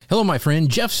Hello, my friend.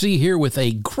 Jeff C. here with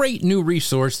a great new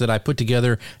resource that I put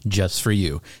together just for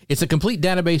you. It's a complete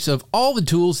database of all the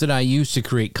tools that I use to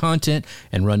create content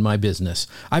and run my business.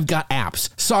 I've got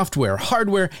apps, software,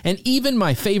 hardware, and even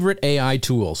my favorite AI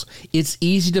tools. It's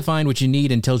easy to find what you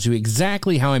need and tells you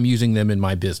exactly how I'm using them in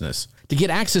my business. To get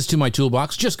access to my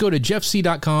toolbox, just go to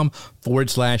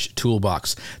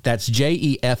jeffc.com/toolbox. That's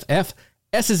JEFF.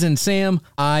 S as in Sam,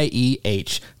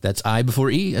 I-E-H. That's I before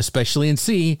E, especially in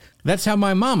C. That's how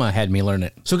my mama had me learn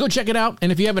it. So go check it out,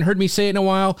 and if you haven't heard me say it in a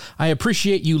while, I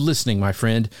appreciate you listening, my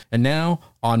friend. And now,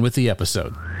 on with the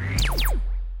episode.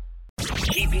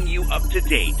 Keeping you up to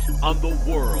date on the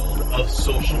world of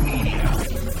social media.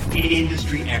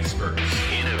 Industry experts,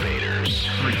 innovators,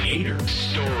 creators,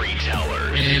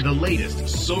 storytellers, and the latest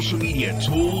social media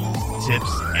tools,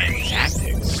 tips, and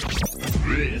tactics.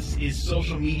 This is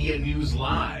Social Media News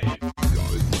Live.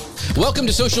 Welcome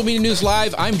to Social Media News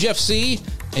Live. I'm Jeff C.,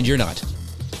 and you're not.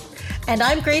 And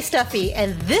I'm Grace Duffy,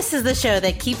 and this is the show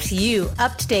that keeps you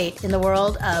up to date in the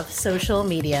world of social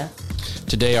media.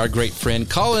 Today, our great friend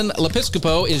Colin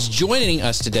Lepiscopo is joining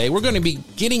us today. We're going to be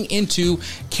getting into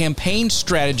campaign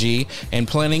strategy and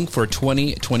planning for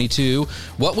 2022,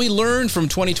 what we learned from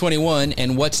 2021,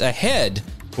 and what's ahead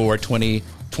for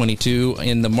 2022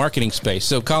 in the marketing space.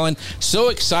 So, Colin, so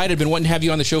excited. Been wanting to have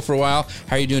you on the show for a while.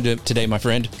 How are you doing today, my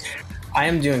friend? I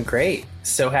am doing great.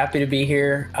 So happy to be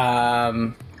here.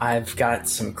 I've got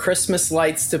some Christmas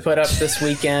lights to put up this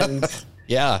weekend.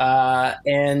 Yeah.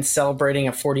 And celebrating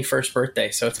a 41st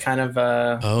birthday. So it's kind of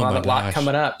a lot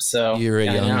coming up. So you're a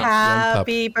young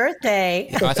Happy birthday.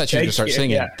 Oh, I thought you were going to start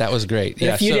singing. Yeah. That was great. In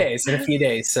a few days.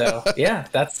 So yeah,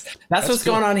 that's what's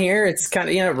cool. Going on here. It's kind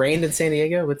of, it rained in San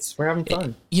Diego. We're having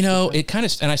fun. It kind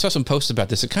of, and I saw some posts about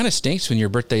this. It kind of stinks when your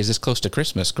birthday is this close to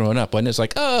Christmas growing up. When it's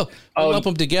like, we'll lump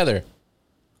them together.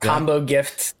 Combo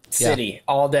gift city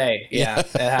all day. Yeah,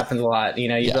 that happens a lot.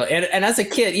 And as a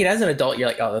kid, as an adult, you're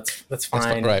like, oh, that's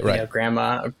fine. Right.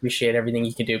 Grandma, appreciate everything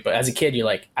you can do. But as a kid, you're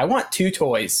like, I want 2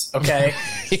 toys. Okay.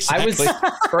 Exactly. I was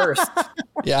first.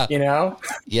 Yeah.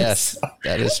 Yes,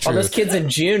 that is true. All those kids in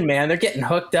June, man, they're getting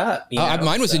hooked up.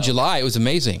 Mine was in July. It was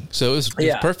amazing. So it was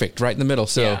perfect, right in the middle.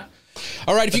 So. Yeah.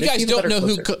 All right, if you guys don't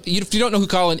know if you don't know who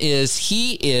Colin is,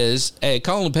 he is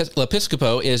Colin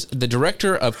Lepiscopo is the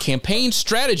director of campaign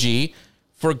strategy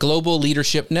for Global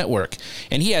Leadership Network,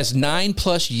 and he has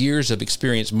 9+ years of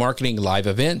experience marketing live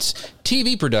events,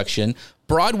 TV production,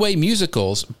 Broadway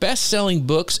musicals, best-selling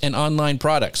books, and online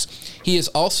products. He is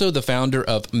also the founder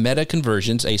of Meta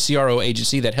Conversions, a CRO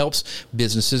agency that helps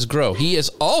businesses grow. He is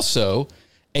also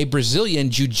a Brazilian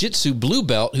jiu-jitsu blue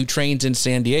belt who trains in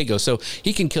San Diego. So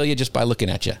he can kill you just by looking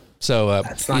at you. So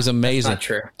he's amazing. That's not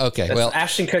true. Okay, well,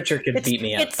 Ashton Kutcher could beat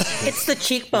me up. It's the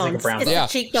cheekbones. Like the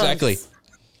cheekbones. Exactly.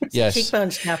 Yes. The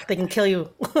cheekbones, Jeff. They can kill you.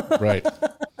 Right.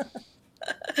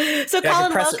 So I Colin,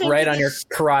 can press it right on your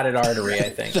carotid artery, I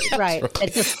think. Right.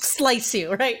 It just slice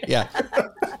you, right? Yeah.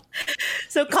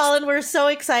 So Colin, we're so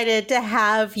excited to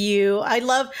have you. I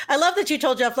love that you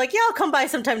told Jeff, like, I'll come by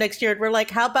sometime next year. And we're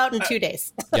like, how about in 2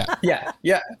 days? Yeah.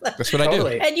 That's what I do.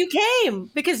 And you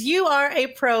came because you are a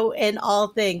pro in all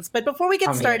things. But before we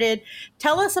get started,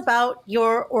 tell us about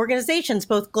your organizations,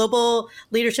 both Global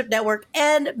Leadership Network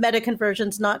and Meta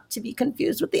Conversions, not to be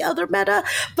confused with the other Meta.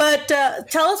 But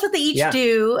tell us what they each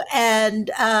do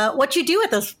and what you do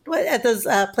at those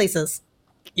places.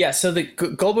 Yeah, so the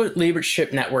Global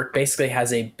Leadership Network basically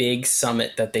has a big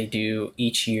summit that they do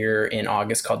each year in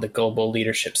August called the Global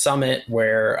Leadership Summit,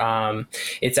 where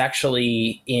it's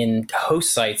actually in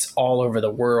host sites all over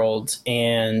the world.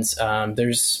 And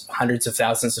there's hundreds of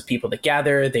thousands of people that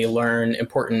gather. They learn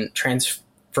important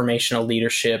transformational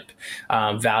leadership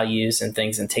values and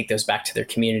things and take those back to their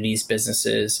communities,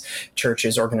 businesses,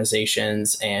 churches,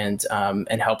 organizations, and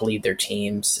help lead their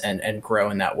teams and grow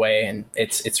in that way. And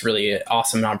it's really an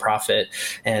awesome nonprofit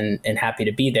and happy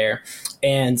to be there.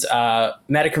 And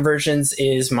Meta Conversions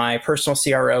is my personal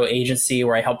CRO agency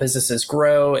where I help businesses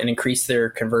grow and increase their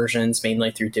conversions,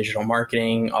 mainly through digital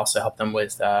marketing, also help them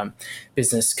with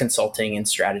business consulting and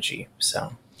strategy.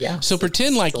 So yeah. So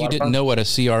pretend like you didn't know what a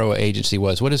CRO agency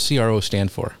was. What does CRO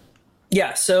stand for?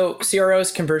 Yeah. So CRO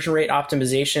is conversion rate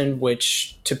optimization,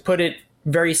 which, to put it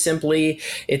very simply,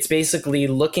 it's basically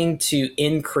looking to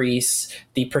increase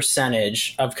the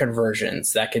percentage of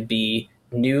conversions. That could be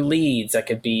new leads, that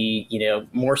could be,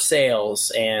 more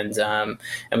sales. And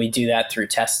we do that through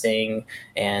testing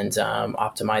and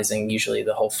optimizing usually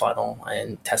the whole funnel,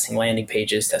 and testing landing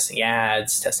pages, testing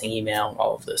ads, testing email,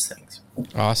 all of those things.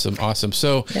 Awesome.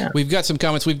 So We've got some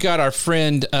comments. We've got our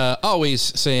friend always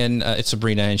saying it's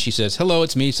Sabrina, and she says, hello,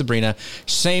 it's me, Sabrina.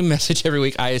 Same message every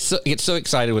week. I get so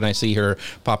excited when I see her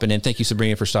popping in. Thank you,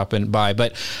 Sabrina, for stopping by.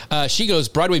 But she goes,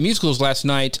 Broadway musicals last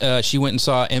night. She went and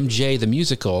saw MJ the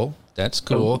musical. That's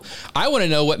cool. I want to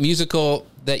know what musical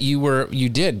that you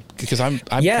did, because I'm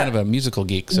kind of a musical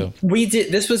geek. So we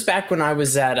did. This was back when I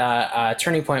was at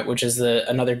Turning Point, which is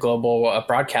another global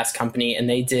broadcast company, and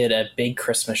they did a big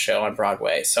Christmas show on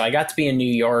Broadway. So I got to be in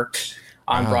New York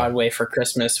on Broadway for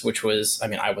Christmas, which was,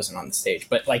 I wasn't on the stage,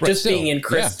 but being in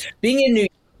New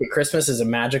York at Christmas is a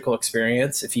magical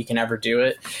experience if you can ever do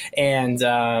it. And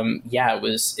it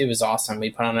was awesome.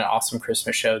 We put on an awesome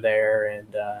Christmas show there,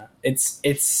 and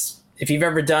it's. If you've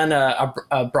ever done a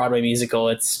Broadway musical,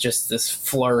 it's just this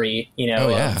flurry,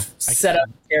 of set up,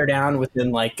 tear down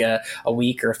within like a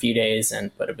week or a few days,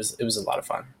 but it was a lot of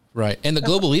fun. Right. And the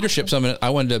Global Leadership Summit, I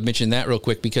wanted to mention that real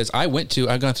quick, because I've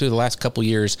gone through the last couple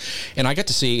years, and I got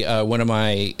to see one of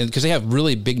my, because they have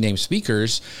really big name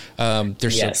speakers.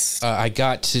 I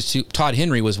got to see, Todd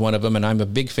Henry was one of them, and I'm a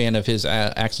big fan of his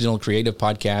Accidental Creative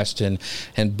podcast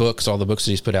and books, all the books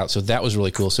that he's put out. So that was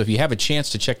really cool. So if you have a chance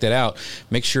to check that out,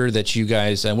 make sure that you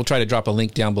guys, and we'll try to drop a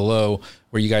link down below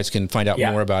where you guys can find out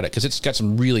more about it, because it's got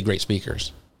some really great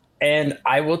speakers. And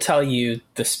I will tell you,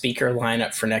 the speaker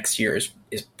lineup for next year is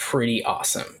pretty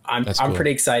awesome. I'm cool.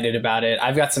 Pretty excited about it.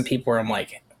 I've got some people where I'm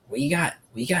like, we got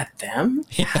them?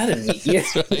 How did we get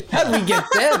them?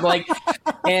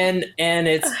 And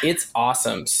it's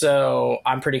awesome. So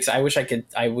I'm pretty excited. I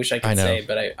wish I could say,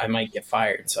 but I might get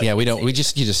fired. So we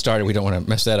just started. We don't want to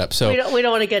mess that up. So we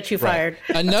don't want to get you fired.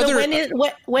 Another.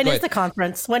 So when is the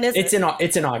conference? When is it's in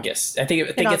August. I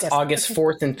think it's August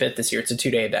 4th and 5th this year. It's a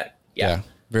 2-day event. Yeah.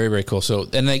 Very, very cool. So,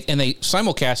 and they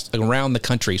simulcast around the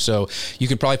country, so you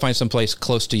can probably find someplace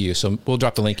close to you. So we'll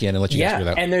drop the link in and let you guys figure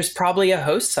that out. And there's probably a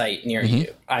host site near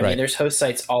you. I mean, there's host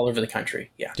sites all over the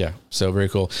country. Yeah. Yeah. So very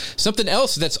cool. Something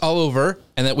else that's all over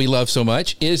and that we love so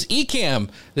much is Ecamm.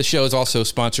 This show is also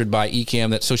sponsored by Ecamm.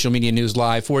 That's Social Media News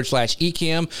Live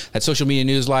 /Ecamm. That's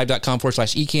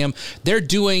socialmedianewslive.com/Ecamm. They're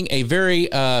doing a very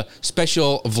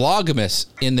special Vlogmas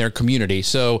in their community.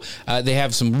 So they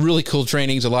have some really cool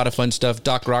trainings, a lot of fun stuff.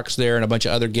 Doc Rock's there, and a bunch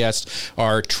of other guests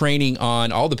are training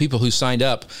on all the people who signed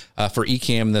up for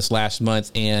Ecamm this last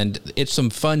month, and it's some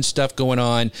fun stuff going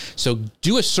on. So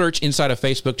do a search inside of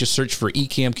Facebook, just search for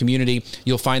Ecamm Community.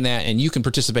 You'll find that, and you can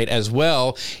participate as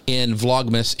well in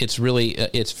Vlogmas. It's really a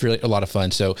lot of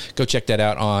fun. So go check that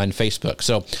out on Facebook.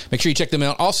 So make sure you check them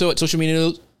out also at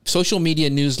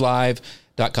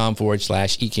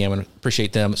socialmedianewslive.com/Ecamm, and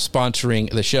appreciate them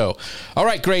sponsoring the show. All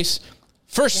right, Grace,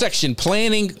 first section,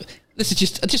 planning. This is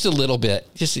just a little bit.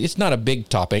 It's not a big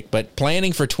topic, but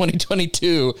planning for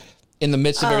 2022 in the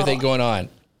midst of everything going on.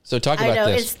 So talk about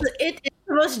this. It's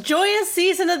the most joyous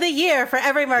season of the year for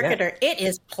every marketer. Yeah. It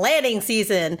is planning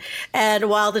season. And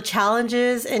while the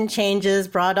challenges and changes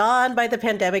brought on by the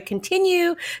pandemic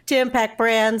continue to impact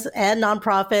brands and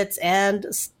nonprofits and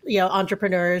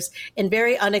entrepreneurs in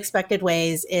very unexpected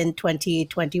ways in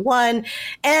 2021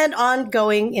 and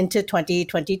ongoing into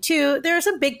 2022, there are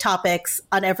some big topics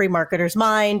on every marketer's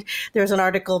mind. There's an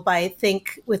article by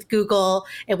Think with Google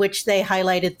in which they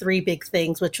highlighted 3 big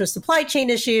things, which was supply chain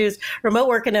issues, remote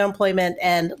work and unemployment,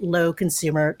 and low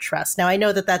consumer trust. Now, I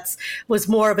know that was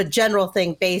more of a general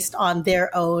thing based on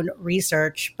their own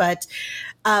research, but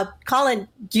Colin,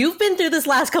 you've been through this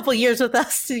last couple of years with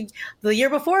us. The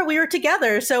year before we were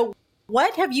together. So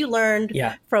what have you learned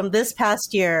from this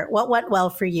past year? What went well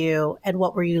for you, and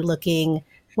what are you looking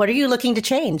to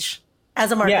change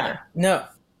as a marketer?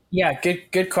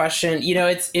 Good question.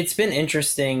 It's been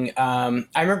interesting. I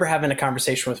remember having a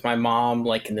conversation with my mom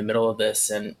like in the middle of this,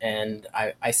 and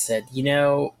I said,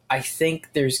 I think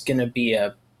there's going to be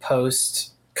a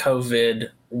post-COVID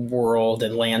world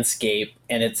and landscape,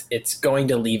 and it's going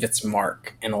to leave its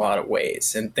mark in a lot of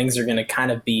ways, and things are going to kind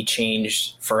of be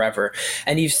changed forever.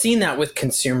 And you've seen that with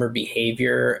consumer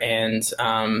behavior, and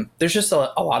there's just a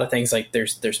lot of things, like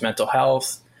there's mental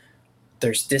health,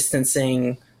 there's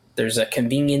distancing, there's a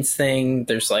convenience thing,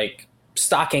 there's like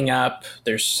stocking up.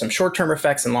 There's some short-term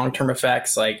effects and long-term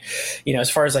effects. Like, as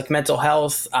far as like mental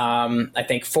health, I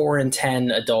think 4 in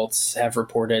 10 adults have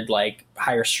reported like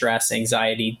higher stress,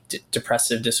 anxiety,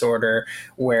 depressive disorder,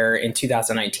 where in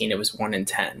 2019 it was 1 in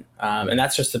 10. And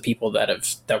that's just the people that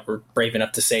were brave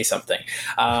enough to say something.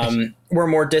 We're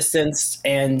more distanced,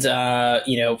 and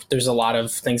there's a lot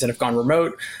of things that have gone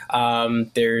remote.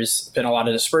 There's been a lot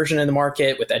of dispersion in the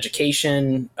market with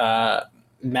education,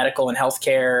 medical and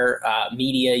healthcare,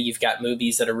 media. You've got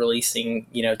movies that are releasing,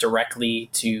 directly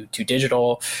to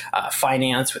digital,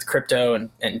 finance with crypto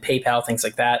and PayPal, things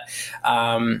like that.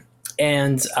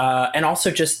 And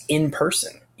also just in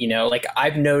person, like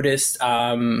I've noticed,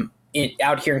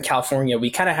 out here in California, we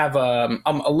kind of have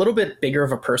a little bit bigger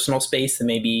of a personal space than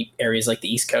maybe areas like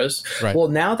the East Coast. Right. Well,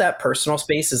 now that personal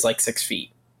space is like 6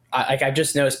 feet. I've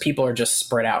just noticed people are just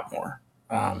spread out more.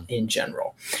 In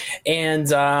general, and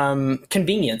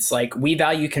convenience, like we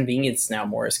value convenience now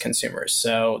more as consumers.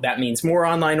 So that means more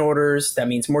online orders. That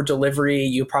means more delivery.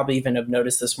 You probably even have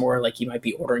noticed this more, like you might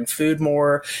be ordering food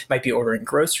more, might be ordering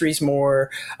groceries more,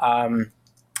 and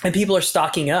people are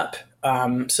stocking up.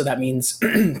 So that means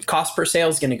cost per sale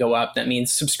is going to go up. That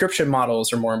means subscription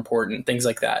models are more important, things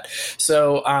like that.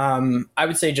 So I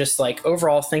would say just like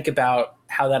overall, think about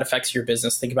how that affects your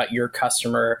business. Think about your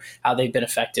customer, how they've been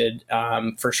affected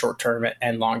for short term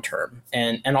and long term,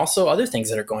 and also other things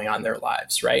that are going on in their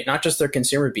lives, right? Not just their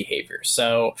consumer behavior.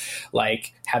 So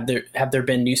like, have there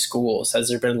been new schools? Has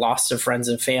there been loss of friends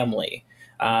and family?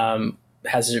 Are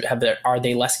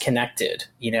they less connected?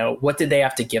 What did they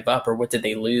have to give up, or what did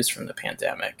they lose from the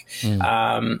pandemic?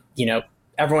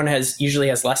 Everyone usually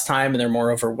has less time and they're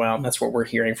more overwhelmed. That's what we're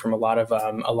hearing from a lot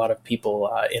of people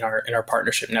in our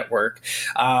partnership network.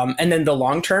 And then the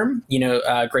long term,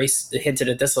 Grace hinted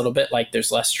at this a little bit, like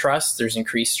there's less trust, there's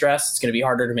increased stress. It's going to be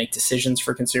harder to make decisions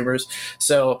for consumers.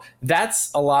 So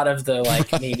that's a lot of the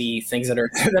like maybe things that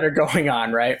are going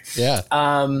on, right? Yeah.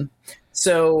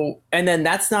 So, and then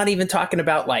that's not even talking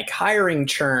about like hiring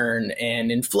churn and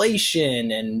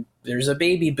inflation, and there's a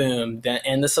baby boom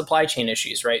and the supply chain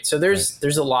issues, right? So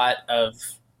there's a lot of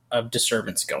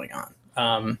disturbance going on.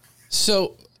 I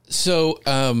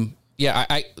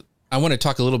want to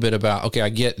talk a little bit about, okay, I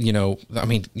get,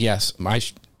 yes, my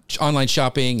online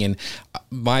shopping and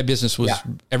my business was,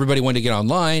 everybody wanted to get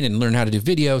online and learn how to do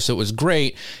video. So it was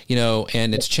great,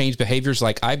 and it's changed behaviors.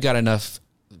 Like I've got enough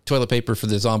toilet paper for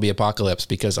the zombie apocalypse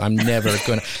because I'm never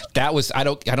going to, I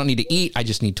don't need to eat. I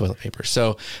just need toilet paper.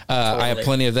 So, totally. I have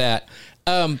plenty of that.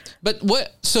 If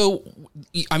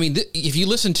you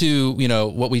listen to,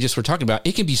 what we just were talking about,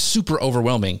 it can be super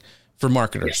overwhelming for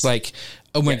marketers. Yes. Like,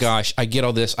 oh my gosh, I get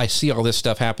all this, I see all this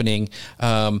stuff happening.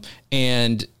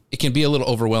 And it can be a little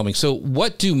overwhelming. So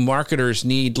what do marketers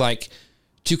need like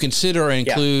to consider and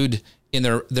include in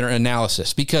their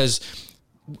analysis? Because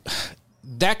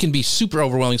that can be super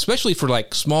overwhelming, especially for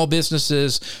like small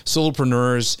businesses,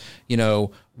 solopreneurs.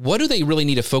 What do they really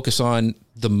need to focus on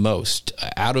the most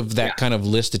out of that kind of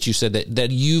list that you said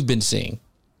that you've been seeing?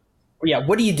 Yeah.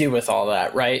 What do you do with all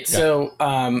that? Right. Yeah. So,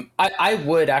 I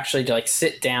would actually like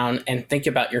sit down and think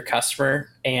about your customer,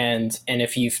 and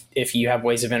if you have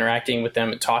ways of interacting with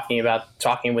them and talking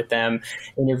with them,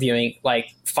 interviewing,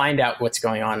 like find out what's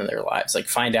going on in their lives, like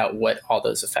find out what all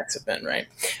those effects have been. Right.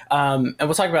 And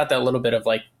we'll talk about that a little bit of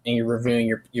like, and you're reviewing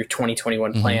your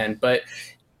 2021 plan, but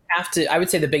I would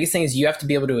say the biggest thing is you have to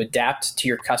be able to adapt to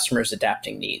your customers'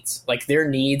 adapting needs. Like their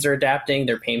needs are adapting,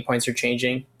 their pain points are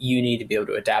changing. You need to be able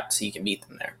to adapt so you can meet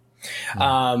them there.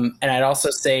 And I'd also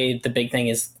say the big thing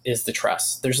is the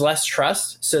trust. There's less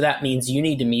trust. So that means you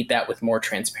need to meet that with more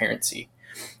transparency,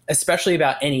 especially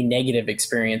about any negative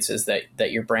experiences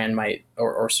that your brand might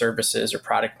or services or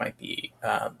product might be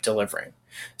delivering.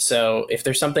 So if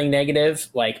there's something negative,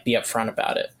 like be upfront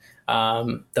about it.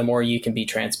 The more you can be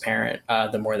transparent,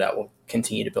 the more that will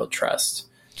continue to build trust.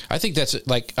 I think that's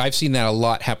like, I've seen that a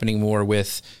lot happening more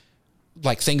with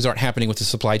like things aren't happening with the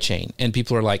supply chain, and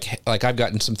people are like I've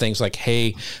gotten some things like,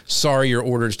 hey, sorry, your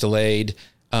order's delayed.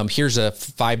 Here's a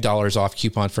 $5 off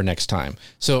coupon for next time.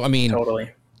 So, I mean,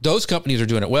 totally. Those companies are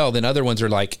doing it well. Then other ones are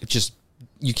like, just,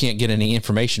 you can't get any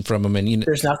information from them. And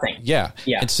there's nothing. Yeah.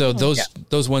 And so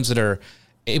those ones that are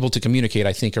able to communicate,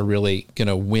 I think, are really going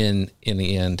to win in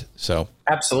the end. So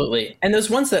absolutely. And those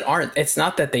ones that aren't, it's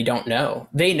not that they don't know.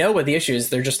 They know what the issue is.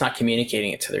 They're just not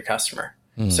communicating it to their customer.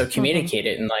 So communicate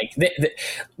it. And like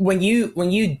when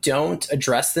you don't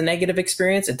address the negative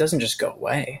experience, it doesn't just go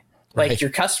away. Like your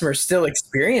customer still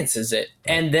experiences it,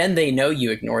 and then they know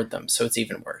you ignored them. So it's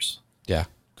even worse. Yeah.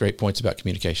 Great points about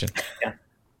communication. Yeah.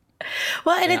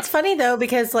 Well, and it's funny though,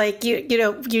 because like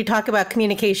you talk about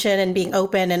communication and being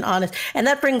open and honest, and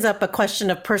that brings up a question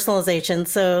of personalization.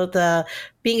 So the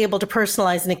being able to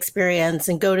personalize an experience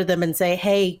and go to them and say,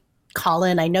 hey,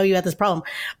 Colin, I know you had this problem.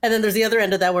 And then there's the other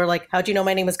end of that where like, how'd you know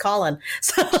my name is Colin?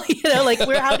 So, like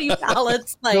how do you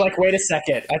balance? Like, you're like, wait a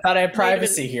second. I thought I had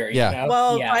privacy here. Yeah. You know?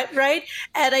 Well, right.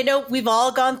 And I know we've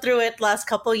all gone through it last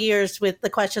couple of years with the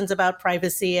questions about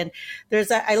privacy. And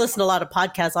I listen to a lot of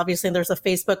podcasts, obviously, and there's a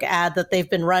Facebook ad that they've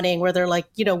been running where they're like,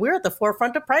 we're at the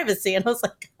forefront of privacy. And I was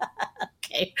like,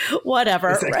 okay,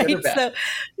 whatever. Right. So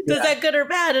is that good or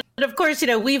bad? And of course,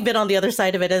 we've been on the other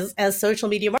side of it as social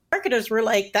media marketers. We're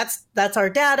like, that's our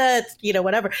data, it's,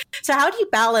 whatever. So how do you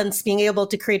balance being able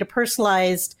to create a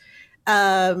personalized,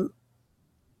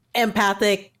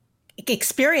 empathic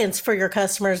experience for your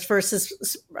customers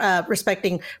versus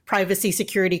respecting privacy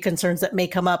security concerns that may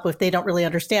come up if they don't really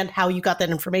understand how you got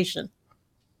that information?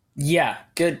 Yeah,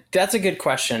 good. That's a good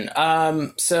question.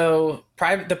 So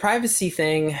the privacy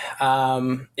thing,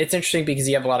 it's interesting because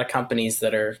you have a lot of companies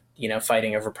that are,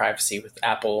 fighting over privacy with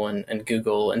Apple and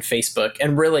Google and Facebook.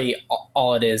 And really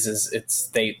all it is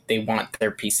they want their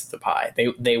piece of the pie.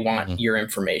 They want your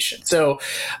information. So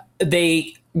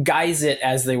they guise it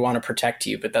as they want to protect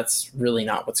you, but that's really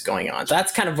not what's going on.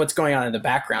 That's kind of what's going on in the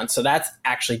background. So that's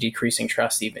actually decreasing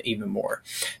trust even more.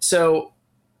 So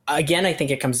again, I think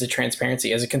it comes to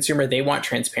transparency. As a consumer, they want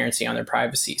transparency on their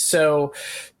privacy. So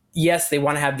yes, they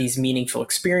want to have these meaningful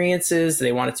experiences.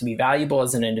 They want it to be valuable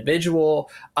as an individual.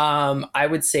 I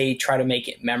would say try to make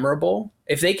it memorable.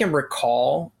 If they can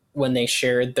recall when they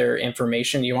shared their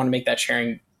information, you want to make that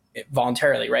sharing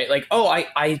voluntarily, right? Like, oh,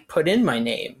 I put in my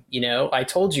name, I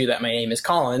told you that my name is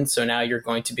Colin. So now you're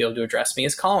going to be able to address me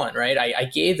as Colin, right? I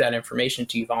gave that information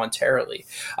to you voluntarily.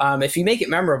 If you make it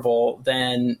memorable,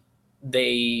 then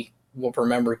they will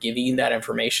remember giving you that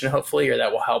information, hopefully, or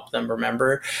that will help them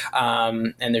remember.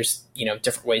 And there's,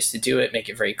 different ways to do it. Make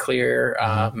it very clear.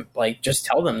 Like just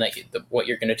tell them that what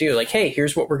you're going to do. Like, hey,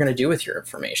 here's what we're going to do with your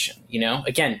information.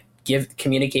 Again,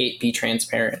 communicate, be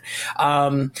transparent.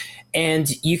 And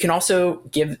you can also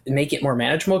make it more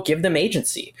manageable, give them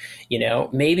agency.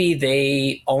 Maybe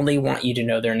they only want you to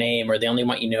know their name, or they only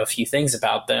want you to know a few things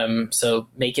about them. So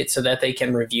make it so that they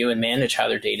can review and manage how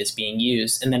their data is being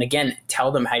used. And then again,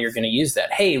 tell them how you're going to use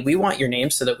that. Hey, we want your name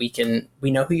so that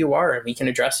we know who you are and we can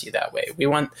address you that way. We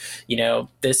want,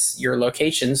 your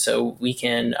location so we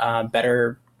can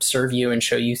better serve you and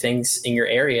show you things in your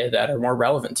area that are more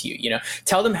relevant to you.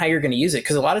 Tell them how you're going to use it,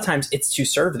 because a lot of times it's to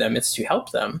serve them, it's to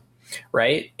help them,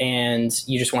 right? And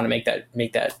you just want to make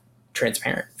that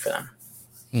transparent for them.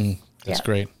 That's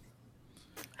great.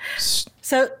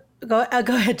 So go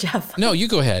ahead, Jeff. No, you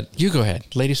go ahead.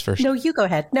 Ladies first. No, you go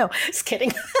ahead. No, just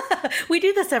kidding. We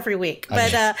do this every week.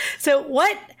 But so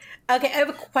what? Okay, I have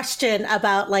a question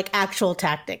about like actual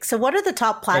tactics. So what are the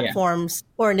top platforms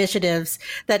or initiatives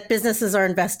that businesses are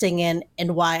investing in,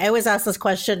 and why? I always ask this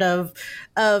question of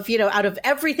out of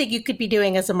everything you could be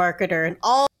doing as a marketer and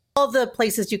all the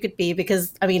places you could be,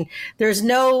 because there's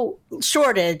no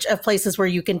shortage of places where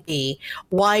you can be.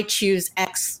 Why choose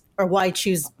X or why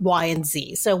choose Y and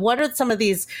Z? So what are some of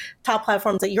these top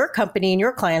platforms that your company and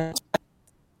your clients,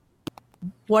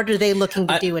 what are they looking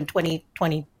to do in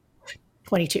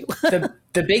 2022?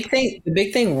 The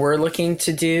big thing we're looking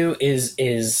to do is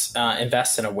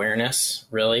invest in awareness,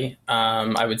 really.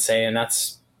 I would say, and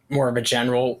that's more of a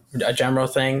general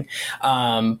thing.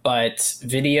 But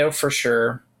video for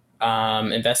sure.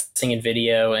 Investing in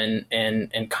video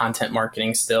and content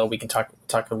marketing still. We can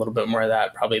talk a little bit more of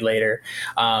that probably later.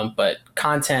 But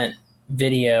content,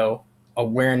 video,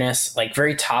 awareness, like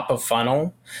very top of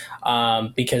funnel,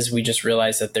 because we just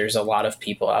realized that there's a lot of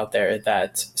people out there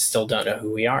that still don't know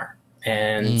who we are,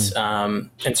 and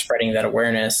spreading that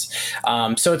awareness.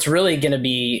 So it's really going to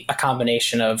be a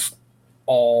combination of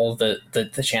all the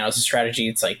channels of strategy.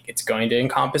 It's like, it's going to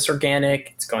encompass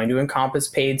organic, it's going to encompass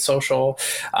paid social,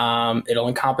 it'll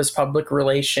encompass public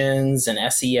relations and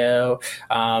SEO,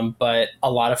 but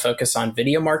a lot of focus on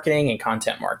video marketing and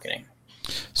content marketing.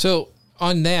 So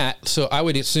on that, so I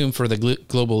would assume for the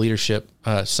Global Leadership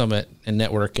Summit and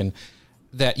Network, and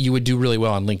that you would do really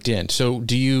well on LinkedIn. So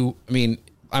do you,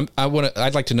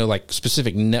 I'd like to know like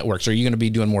specific networks. Are you going to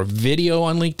be doing more video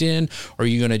on LinkedIn, or are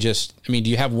you going to just, do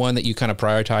you have one that you kind of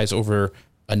prioritize over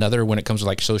another when it comes to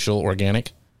like social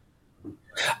organic?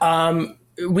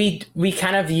 We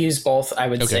kind of use both. I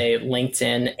would say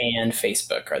LinkedIn and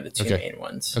Facebook are the two main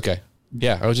ones. Okay.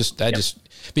 Yeah. I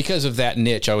just, because of that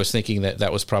niche, I was thinking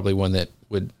that was probably one that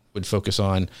would focus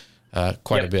on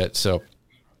quite a bit. So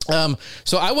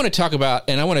So I want to talk about,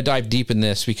 and I want to dive deep in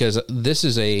this because this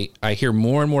is I hear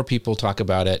more and more people talk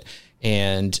about it,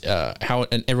 and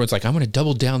and everyone's like, I'm going to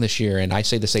double down this year. And I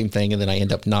say the same thing, and then I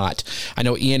end up not. I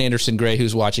know Ian Anderson Gray,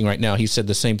 who's watching right now, he said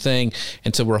the same thing.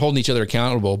 And so we're holding each other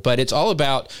accountable, but it's all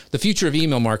about the future of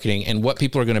email marketing and what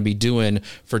people are going to be doing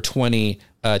for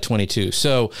 2022.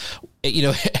 So,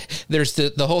 there's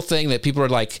the whole thing that people are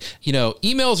like,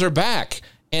 emails are back.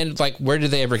 And like, where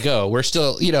did they ever go? We're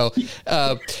still,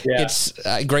 it's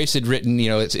Grace had written,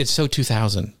 it's so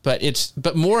 2000, but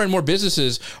more and more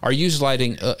businesses are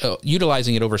utilizing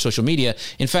it over social media.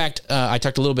 In fact, I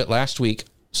talked a little bit last week.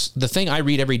 The thing I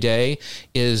read every day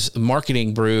is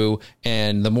Marketing Brew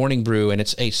and the Morning Brew, and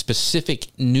it's a specific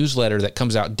newsletter that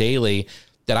comes out daily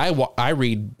that I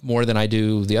read more than I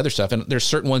do the other stuff. And there's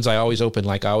certain ones I always open.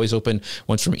 Like I always open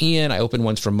ones from Ian. I open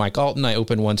ones from Mike Alton. I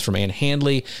open ones from Ann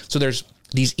Handley. So there's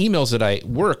these emails that I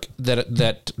work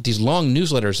that these long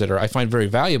newsletters that I find very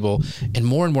valuable, and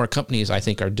more companies I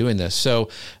think are doing this. So,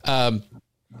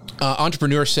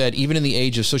 Entrepreneur said, even in the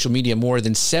age of social media, more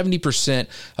than 70%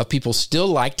 of people still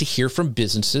like to hear from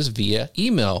businesses via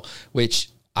email, which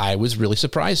I was really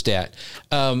surprised at.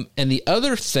 And the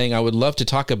other thing I would love to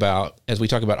talk about as we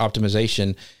talk about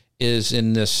optimization is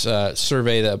in this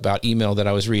survey about email that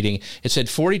I was reading. It said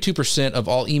 42% of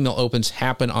all email opens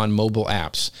happen on mobile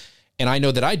apps. And I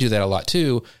know that I do that a lot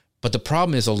too, but the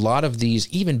problem is a lot of these,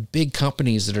 even big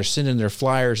companies that are sending their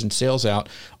flyers and sales out,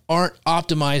 aren't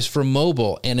optimized for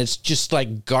mobile. And it's just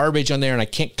like garbage on there, and I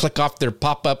can't click off their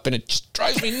pop-up, and it just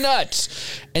drives me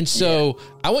nuts. And so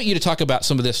I want you to talk about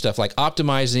some of this stuff, like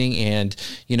optimizing and,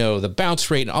 the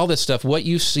bounce rate and all this stuff, what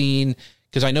you've seen,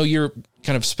 because I know you're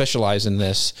kind of specialized in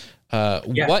this.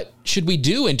 What should we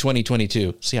do in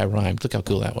 2022? See, I rhymed. Look how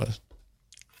cool that was.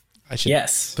 I should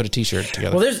put a t-shirt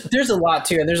together. Well, there's a lot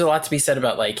too. And there's a lot to be said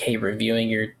about like, hey,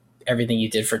 reviewing everything you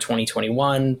did for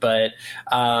 2021, but,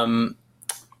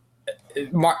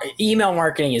 email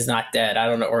marketing is not dead. I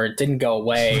don't know, or it didn't go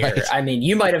away. Right. Or,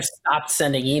 you might have stopped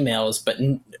sending emails, but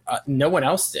no one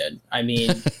else did.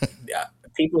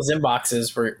 People's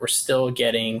inboxes were still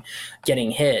getting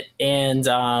hit, and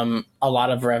a lot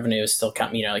of revenue is still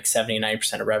coming. Like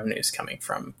 79% of revenue is coming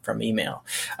from email.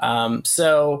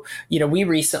 So we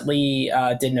recently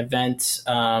did an event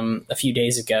a few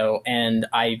days ago, and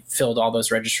I filled all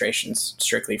those registrations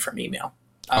strictly from email.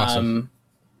 Awesome.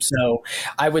 So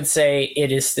I would say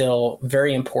it is still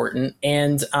very important,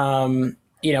 and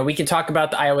we can talk about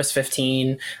the iOS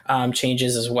 15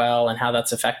 changes as well, and how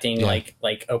that's affecting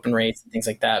like open rates and things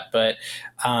like that. But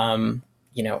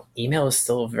email is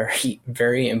still very,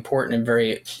 very important,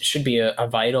 and should be a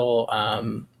vital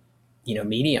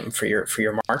medium for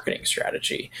your marketing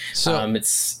strategy. So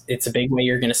it's a big way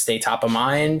you're going to stay top of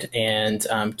mind and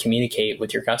communicate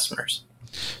with your customers.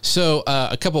 So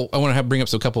I want to bring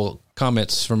up a couple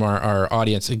comments from our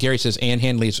audience. Gary says, Ann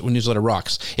Handley's newsletter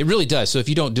rocks. It really does. So if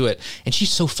you don't do it, and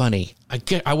she's so funny,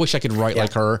 I wish I could write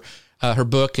like her. Her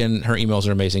book and her emails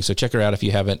are amazing. So check her out if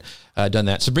you haven't done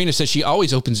that. Sabrina says she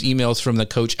always opens emails from the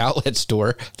Coach outlet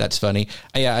store. That's funny.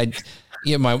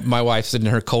 My wife's in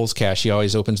her Kohl's cash. She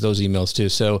always opens those emails too.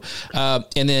 So,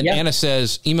 and then Anna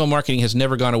says, email marketing has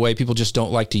never gone away. People just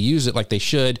don't like to use it like they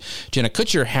should. Jenna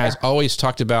Kutcher has always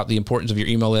talked about the importance of your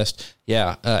email list.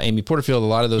 Amy Porterfield, a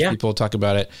lot of those people talk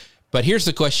about it. But here's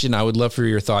the question I would love for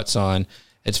your thoughts on.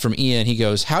 It's from Ian. He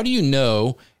goes, how do you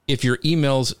know if your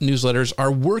newsletters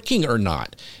are working or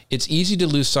not? It's easy to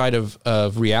lose sight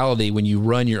of reality when you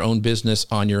run your own business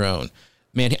on your own.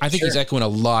 Man, I think he's echoing a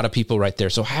lot of people right there.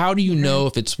 So how do you know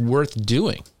if it's worth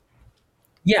doing?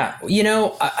 Yeah.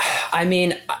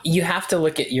 You have to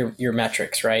look at your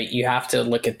metrics, right? You have to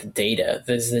look at the data.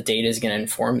 The data is going to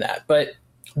inform that. But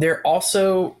there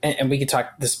also, and we could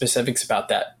talk the specifics about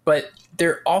that, but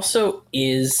there also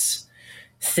is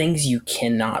things you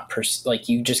cannot,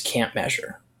 you just can't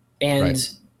measure. And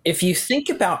if you think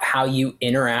about how you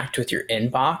interact with your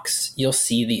inbox, you'll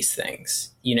see these things,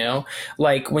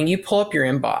 like when you pull up your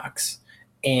inbox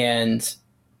and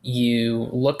you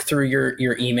look through your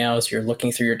emails, you're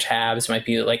looking through your tabs, might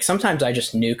be like, sometimes I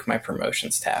just nuke my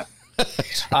promotions tab.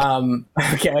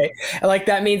 Okay. Like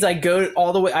that means I go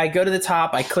all the way, I go to the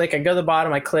top, I click, I go to the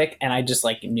bottom, I click, and I just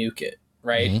like nuke it.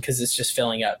 Right. Because it's just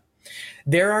filling up.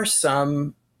 There are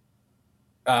some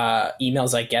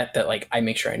emails I get that like, I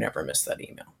make sure I never miss that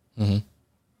email. Mm-hmm.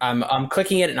 I'm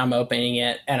clicking it and I'm opening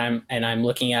it and I'm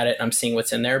looking at it and I'm seeing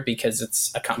what's in there because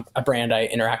it's a brand I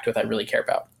interact with, I really care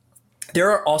about. There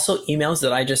are also emails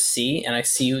that I just see and I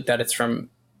see that it's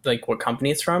from like what company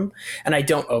it's from and I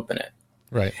don't open it.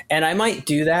 Right. And I might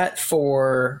do that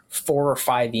for 4 or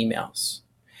 5 emails.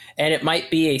 and it might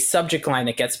be a subject line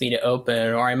that gets me to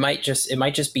open, or it might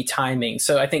just be timing.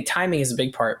 So I think timing is a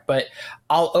big part, but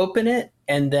I'll open it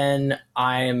and then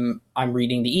I'm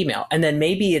reading the email, and then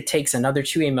maybe it takes another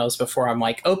 2 emails before I'm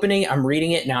like opening, I'm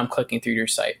reading it, now I'm clicking through your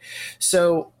site.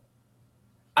 So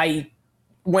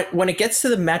when it gets to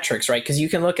the metrics, right? Because you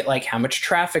can look at like how much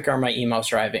traffic are my emails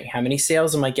driving, how many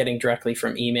sales am I getting directly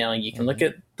from emailing. You can look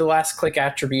at the last click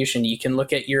attribution. You can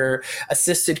look at your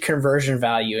assisted conversion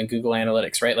value in Google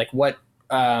Analytics, right? Like what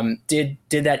did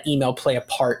that email play a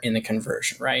part in the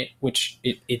conversion, right? Which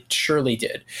it surely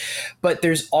did. But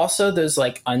there's also those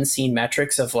like unseen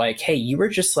metrics of like, hey, you were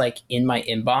just like in my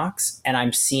inbox and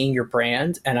I'm seeing your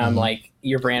brand and I'm like,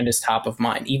 your brand is top of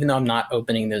mind, even though I'm not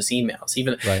opening those emails.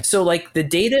 So like the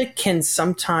data can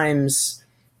sometimes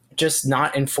just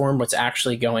not inform what's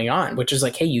actually going on, which is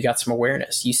like, hey, you got some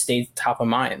awareness, you stayed top of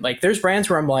mind. Like there's brands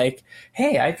where I'm like,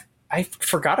 hey, I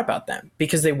forgot about them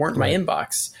because they weren't in my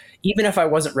inbox, even if I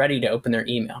wasn't ready to open their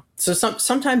email. So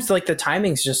sometimes like the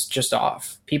timing's just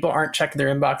off. People aren't checking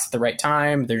their inbox at the right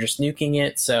time. They're just nuking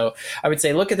it. So I would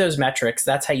say, look at those metrics.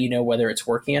 That's how you know whether it's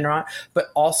working or not. But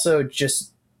also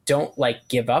just don't like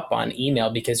give up on email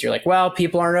because you're like, well,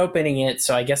 people aren't opening it,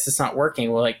 so I guess it's not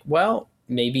working. Well, like, well,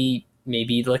 maybe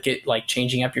look at like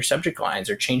changing up your subject lines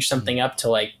or change something up to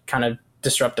like kind of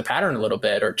disrupt the pattern a little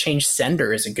bit, or change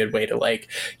sender is a good way to like,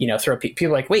 throw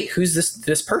people like, wait, who's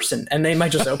this person? And they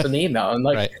might just open the email and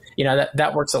like,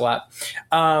 that works a lot.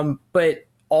 But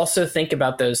also think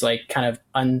about those like kind of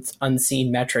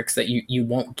unseen metrics that you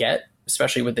won't get,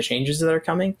 especially with the changes that are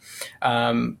coming.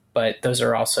 But those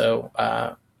are also,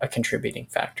 a contributing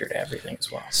factor to everything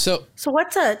as well. So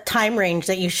what's a time range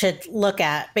that you should look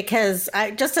at? Because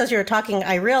just as you were talking,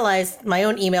 I realized my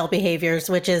own email behaviors,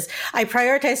 which is I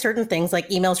prioritize certain things like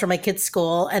emails from my kids'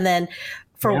 school. And then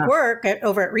for work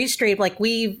over at Restream, like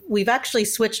we've actually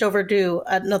switched over to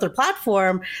another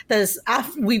platform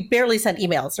we barely send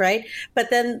emails, right?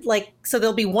 But then like, so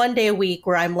there'll be one day a week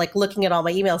where I'm like looking at all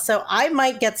my emails. So I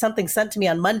might get something sent to me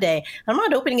on Monday. I'm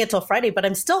not opening it till Friday, but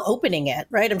I'm still opening it,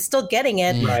 right? I'm still getting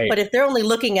it. Right. But if they're only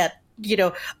looking at,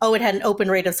 oh, it had an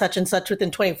open rate of such and such within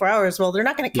 24 hours, well, they're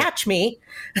not going to catch me.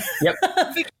 Yep.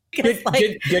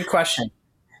 Good question.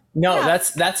 No,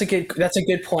 that's a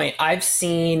good point. I've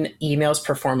seen emails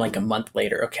perform like a month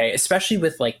later. Okay. Especially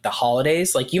with like the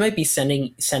holidays, like you might be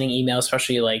sending emails,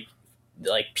 especially like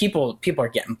people are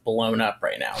getting blown up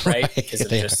right now, right? Because of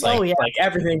just like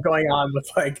everything going on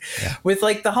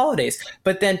with the holidays.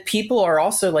 But then people are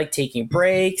also like taking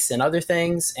breaks and other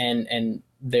things, and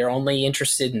they're only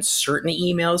interested in certain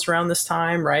emails around this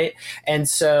time, right? And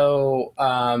so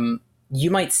you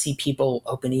might see people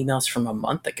open emails from a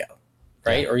month ago.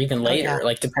 Right. Or even later,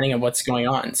 like depending on what's going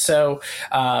on. So,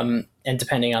 and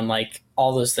depending on like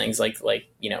all those things, like,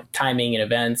 timing and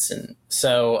events. And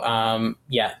so,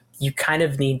 you kind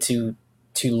of need to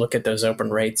look at those open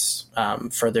rates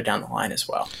further down the line as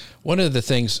well. One of the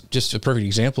things, just a perfect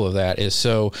example of that is,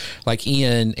 so like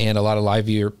Ian and a lot of live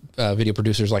video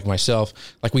producers like myself,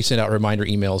 like we send out reminder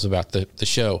emails about the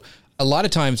show. A lot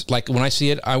of times, like when I see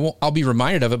it, I'll be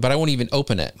reminded of it, but I won't even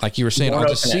open it. Like you were saying, I'll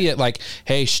just see it like,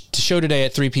 hey, show today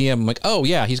at 3 p.m. I'm like, oh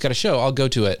yeah, he's got a show. I'll go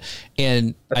to it.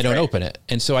 And I don't open it.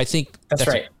 And so I think that's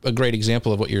a great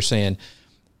example of what you're saying.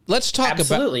 Let's talk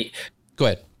about. Go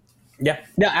ahead. Yeah,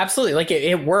 no, absolutely. Like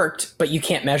it worked, but you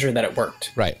can't measure that it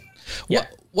worked. Right. Yeah.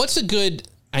 What's a good,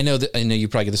 I know you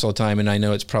probably get this all the time, and I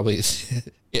know it's probably,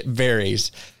 it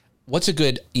varies. What's a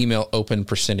good email open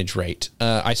percentage rate?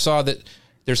 I saw that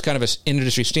there's kind of an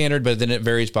industry standard, but then it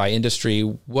varies by industry.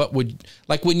 What would,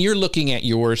 like when you're looking at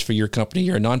yours for your company,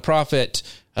 you're a nonprofit,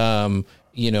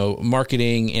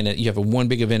 marketing, and you have one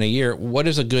big event a year. What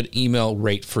is a good email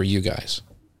rate for you guys?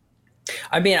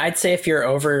 I mean, I'd say if you're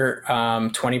over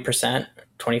 20%,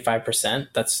 25%,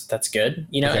 that's good.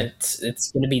 Okay.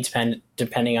 It's going to be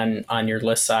depending on your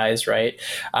list size, right?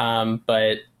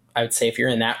 But I would say if you're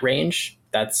in that range,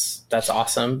 that's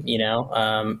awesome. I know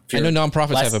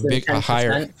nonprofits have a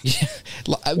higher.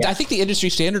 I think the industry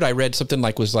standard I read something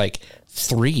like was like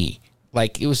 3.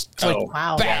 Like it was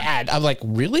bad. I'm like,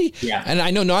 really? Yeah. And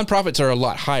I know nonprofits are a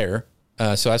lot higher.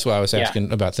 So that's why I was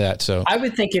asking about that. So I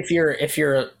would think if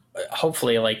you're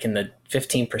hopefully like in the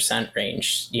 15%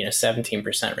 range,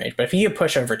 17% range, but if you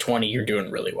push over 20, you're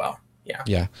doing really well.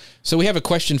 Yeah. So we have a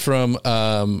question from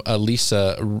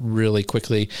Lisa really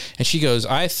quickly. And she goes,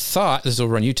 this is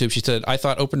over on YouTube. She said, I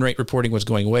thought open rate reporting was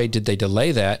going away. Did they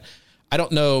delay that? I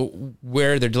don't know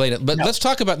where they're delaying it, but let's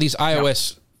talk about these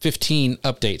iOS 15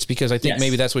 updates, because I think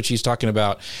maybe that's what she's talking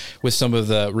about with some of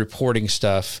the reporting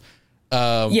stuff.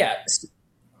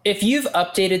 If you've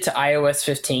updated to iOS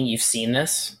 15, you've seen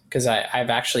this, because I've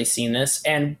actually seen this.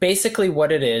 And basically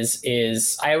what it is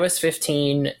iOS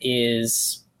 15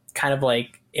 is kind of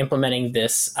like implementing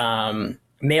this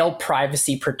mail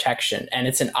privacy protection, and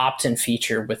it's an opt-in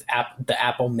feature with the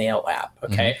Apple Mail app.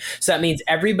 Okay. Mm-hmm. So that means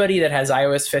everybody that has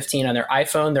iOS 15 on their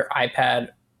iPhone, their iPad,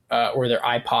 or their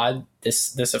iPod,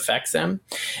 this affects them.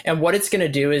 And what it's going to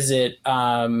do is it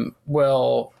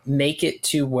will make it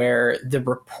to where the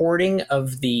reporting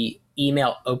of the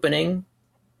email opening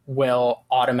will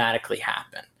automatically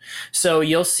happen. So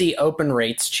you'll see open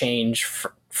rates change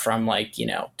from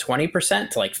 20%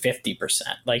 to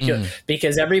 50%,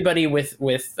 because everybody with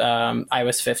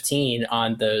iOS 15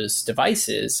 on those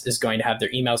devices is going to have their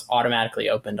emails automatically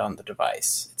opened on the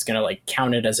device. It's going to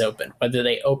count it as open, whether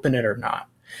they open it or not.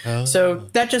 Oh. So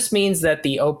that just means that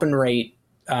the open rate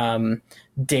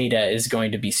data is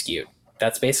going to be skewed.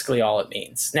 That's basically all it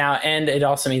means. Now, and it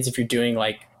also means if you're doing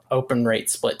open rate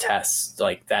split tests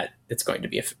like that, it's going to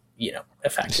be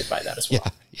affected by that as well.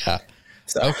 Yeah.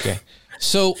 So. Okay.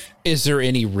 So is there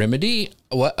any remedy?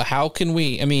 How can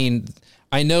we? I mean,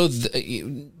 I know this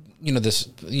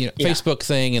Facebook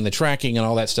thing and the tracking and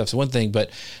all that stuff is one thing,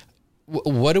 but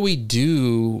what do we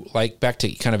do? Back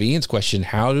to kind of Ian's question,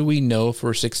 how do we know if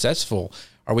we're successful?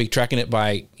 Are we tracking it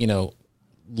by,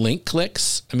 link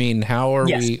clicks? I mean, how are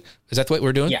we, is that what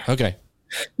we're doing? Yeah. Okay.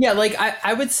 Yeah.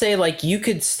 I would say you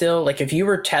could still, if you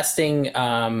were testing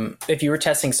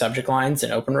subject lines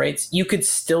and open rates, you could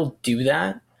still do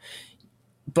that.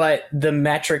 But the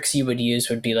metrics you would use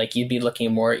would be you'd be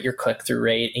looking more at your click-through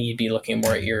rate, and you'd be looking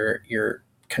more at your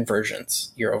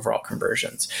conversions, your overall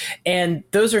conversions. And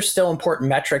those are still important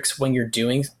metrics when you're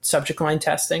doing subject line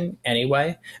testing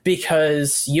anyway,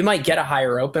 because you might get a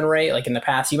higher open rate. Like in the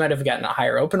past, you might have gotten a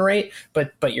higher open rate,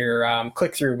 but your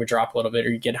click-through would drop a little bit,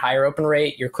 or you get a higher open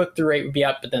rate, your click-through rate would be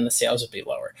up, but then the sales would be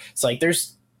lower. So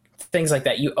there's things like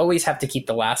that. You always have to keep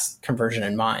the last conversion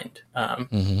in mind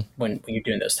when you're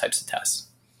doing those types of tests.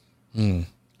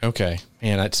 Okay.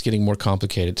 Man, that's getting more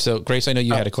complicated. So Grace, I know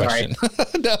you had a question.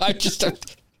 No, I'm just...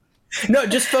 No,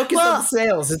 just focus on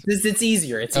sales. It's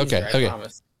easier. It's easier, I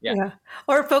promise. Yeah.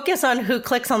 Or focus on who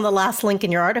clicks on the last link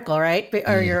in your article, right?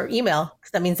 Or your email.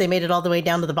 Because that means they made it all the way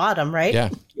down to the bottom, right?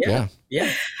 Yeah.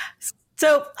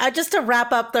 So just to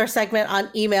wrap up our segment on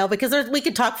email, because we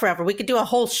could talk forever. We could do a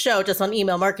whole show just on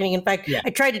email marketing. In fact, I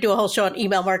tried to do a whole show on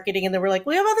email marketing, and then we're like,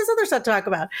 we have all this other stuff to talk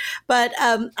about. But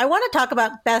I want to talk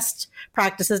about best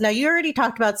practices. Now, you already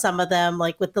talked about some of them,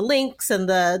 like with the links and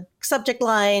the subject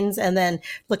lines, and then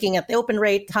looking at the open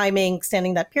rate, timing,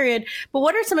 extending that period. But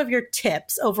what are some of your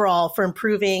tips overall for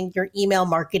improving your email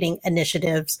marketing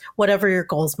initiatives, whatever your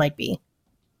goals might be?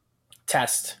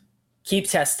 Test. Keep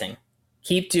testing.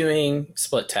 Keep doing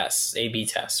split tests, A/B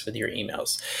tests with your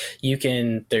emails.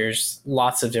 There's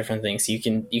lots of different things. You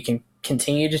can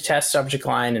continue to test subject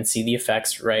line and see the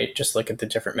effects, right? Just look at the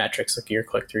different metrics, look at your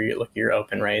click-through, look at your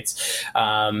open rates.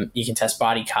 You can test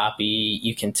body copy.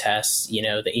 You can test, the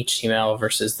HTML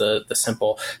versus the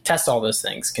simple. Test all those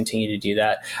things. Continue to do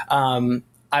that.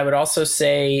 I would also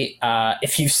say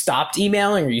if you stopped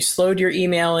emailing or you slowed your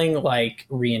emailing,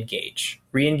 re-engage.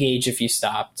 Re-engage if you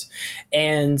stopped.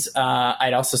 And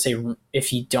I'd also say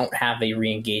if you don't have a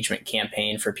re-engagement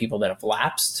campaign for people that have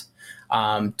lapsed,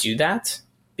 do that,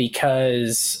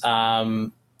 because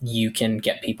you can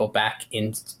get people back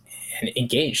in and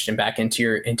engaged and back into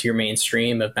your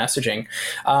mainstream of messaging.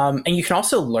 And you can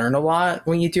also learn a lot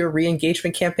when you do a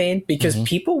re-engagement campaign, because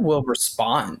people will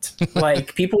respond.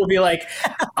 People will be like,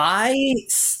 I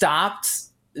stopped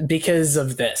because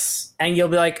of this. And you'll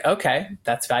be like, okay,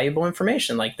 that's valuable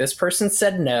information. This person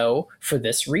said no for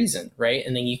this reason, right?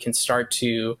 And then you can start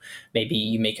to, maybe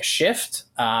you make a shift,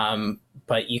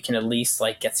 but you can at least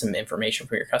get some information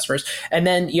from your customers. And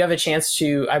then you have a chance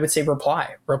to, I would say,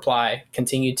 reply,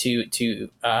 continue to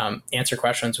answer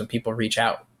questions when people reach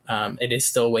out. It is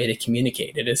still a way to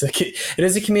communicate. It is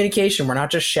a communication. We're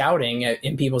not just shouting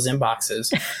in people's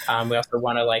inboxes. We also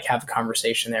want to have a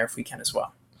conversation there if we can as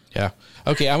well. Yeah.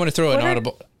 Okay. I want to throw an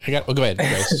audible. Go ahead,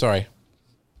 Grace. Sorry.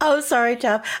 Oh, sorry,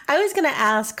 Jeff. I was going to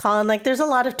ask Colin, there's a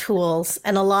lot of tools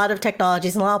and a lot of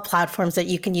technologies and a lot of platforms that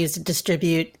you can use to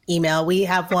distribute email. We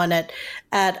have one at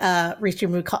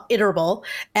Restream called Iterable,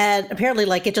 and apparently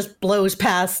it just blows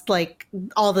past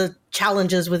all the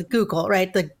challenges with Google,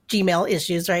 right? The Gmail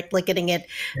issues, right? Getting it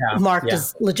marked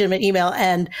as legitimate email.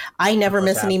 And I never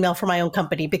miss an email from my own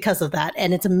company because of that.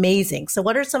 And it's amazing. So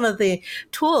what are some of the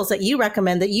tools that you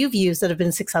recommend that you've used that have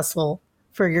been successful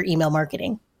for your email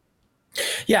marketing?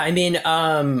 Yeah, I mean,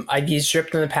 I've used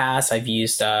Drip in the past. I've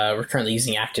used, we're currently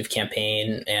using Active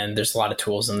Campaign, and there's a lot of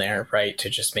tools in there, right, to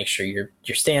just make sure you're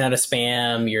staying out of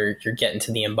spam, you're getting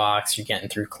to the inbox, you're getting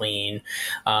through clean.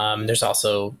 There's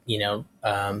also,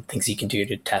 things you can do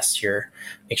to test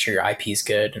make sure your IP is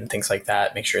good and things like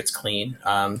that, make sure it's clean.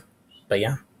 But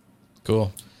yeah.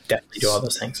 Cool. Definitely do all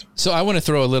those things. So I want to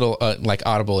throw a little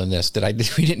audible in this that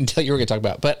we didn't tell you we were going to talk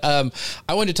about, but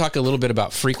I wanted to talk a little bit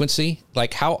about frequency,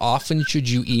 like how often should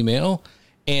you email,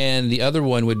 and the other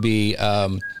one would be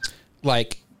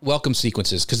like welcome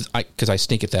sequences, because I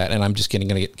stink at that, and I'm just going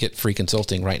to get free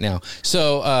consulting right now.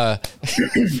 So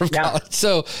from Colin.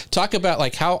 So talk about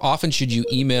like how often should you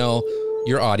email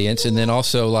your audience, and then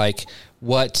also like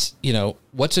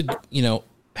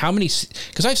how many,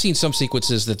 because I've seen some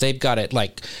sequences that they've got it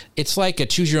like, it's like a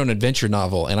choose your own adventure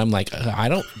novel. And I'm like, I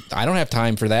don't have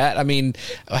time for that. I mean,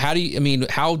 how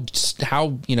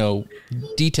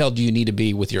detailed do you need to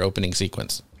be with your opening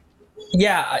sequence?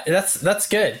 Yeah, that's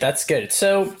good. That's good.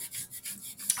 So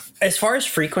as far as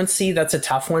frequency, that's a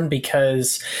tough one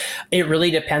because it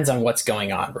really depends on what's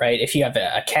going on, right? If you have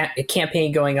a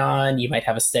campaign going on, you might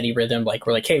have a steady rhythm. Like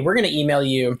we're like, hey, we're going to email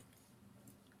you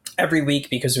every week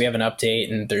because we have an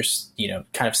update and there's,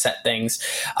 kind of set things.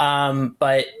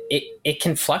 But it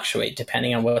can fluctuate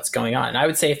depending on what's going on. And I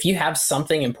would say if you have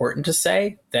something important to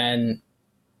say, then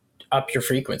up your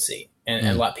frequency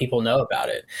and let people know about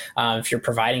it. If you're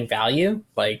providing value,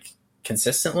 like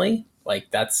consistently,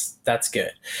 like that's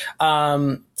good.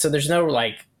 So there's no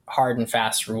like hard and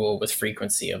fast rule with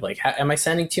frequency of like, am I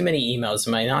sending too many emails?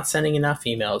 Am I not sending enough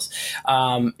emails?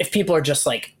 If people are just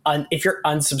like, if your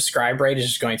unsubscribe rate is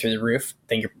just going through the roof,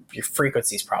 then your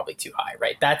frequency is probably too high,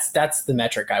 right? That's the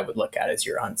metric I would look at is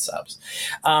your unsubs.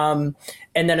 And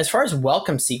then as far as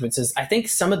welcome sequences, I think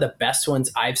some of the best ones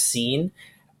I've seen,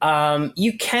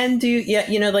 you can do,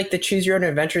 like the choose your own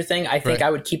adventure thing. I think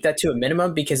I would keep that to a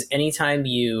minimum because anytime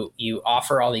you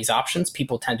offer all these options,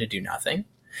 people tend to do nothing.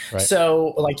 Right.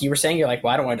 So like you were saying, you're like,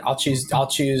 well, I'll choose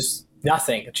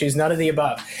nothing, choose none of the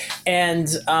above. And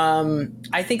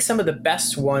I think some of the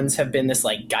best ones have been this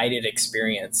like guided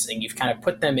experience, and you've kind of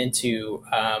put them into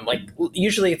like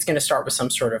usually it's going to start with some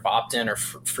sort of opt-in or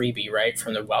freebie, right,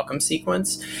 from the welcome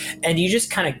sequence. And you just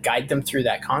kind of guide them through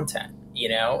that content,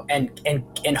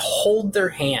 and hold their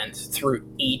hand through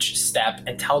each step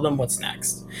and tell them what's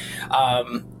next.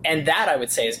 And that I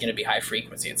would say is going to be high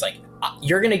frequency. It's like,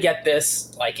 you're going to get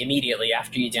this like immediately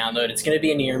after you download. It's going to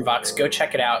be in your inbox. Go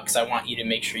check it out because I want you to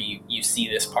make sure you see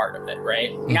this part of it, right?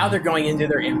 Mm-hmm. Now they're going into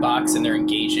their inbox and they're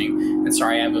engaging. And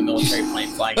sorry, I have a military plane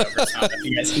flying over, so I don't know if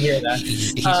you guys can hear that.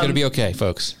 He's going to be okay,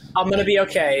 folks. I'm going to be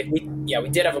okay. We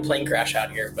did have a plane crash out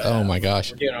here, but oh my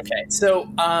gosh, we're doing okay.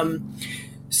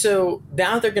 So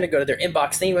now they're going to go to their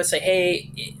inbox. Then you would say,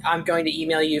 hey, I'm going to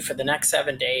email you for the next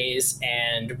 7 days,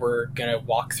 and we're going to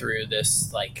walk through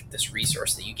this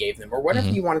resource that you gave them or whatever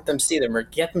you wanted them to see them, or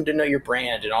get them to know your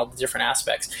brand and all the different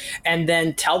aspects. And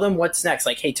then tell them what's next.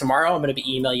 Like, hey, tomorrow I'm going to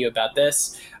be emailing you about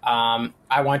this.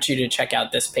 I want you to check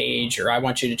out this page, or I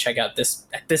want you to check out this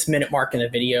at this minute mark in the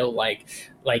video. Like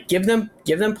give them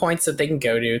points that they can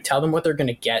go to, tell them what they're going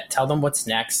to get, tell them what's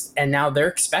next. And now they're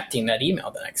expecting that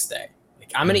email the next day.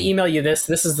 I'm going to email you this.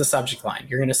 This is the subject line.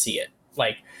 You're going to see it.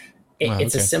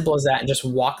 It's as simple as that, and just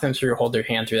walk them through, hold their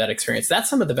hand through that experience. That's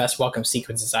some of the best welcome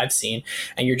sequences I've seen.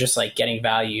 And you're just like getting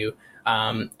value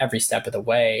every step of the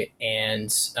way. And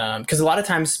because a lot of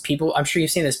times people, I'm sure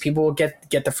you've seen this, people will get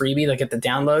the freebie, they'll get the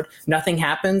download. Nothing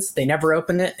happens. They never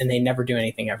open it and they never do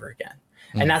anything ever again.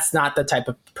 And that's not the type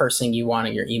of person you want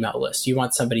on your email list. You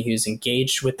want somebody who's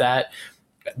engaged with that.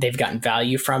 They've gotten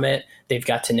value from it. They've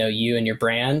got to know you and your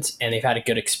brand, and they've had a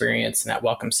good experience in that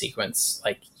welcome sequence.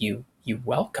 Like you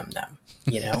welcome them,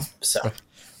 so.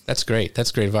 That's great.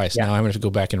 That's great advice. Yeah. Now I'm going to go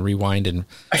back and rewind and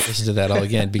listen to that all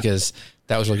again because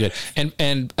that was really good.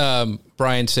 And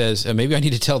Brian says, maybe I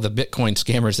need to tell the Bitcoin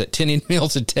scammers that 10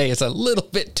 emails a day is a little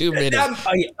bit too many.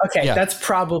 Okay. Yeah. That's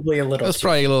probably a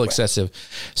little excessive.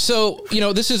 So,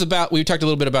 this is we talked a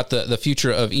little bit about the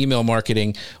future of email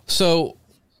marketing. So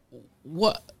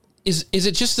what is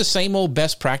it just the same old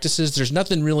best practices? There's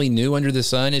nothing really new under the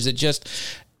sun. Is it just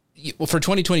for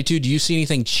 2022? Do you see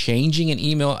anything changing in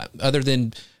email other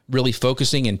than really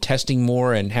focusing and testing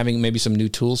more and having maybe some new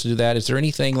tools to do that? Is there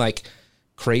anything like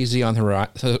crazy on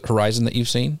the horizon that you've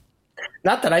seen?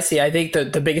 Not that I see. I think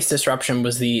the biggest disruption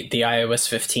was the iOS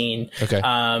 15. Okay.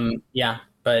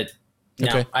 But no,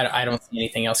 okay. I don't see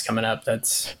anything else coming up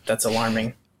that's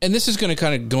alarming. And this is going to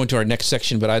kind of go into our next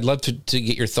section, but I'd love to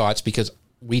get your thoughts because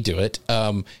we do it,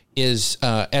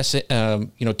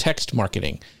 text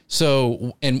marketing.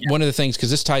 So, and one of the things,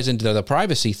 because this ties into the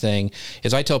privacy thing,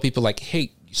 is I tell people like,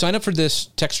 hey, sign up for this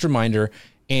text reminder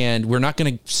and we're not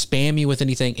going to spam you with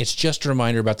anything. It's just a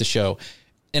reminder about the show.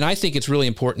 And I think it's really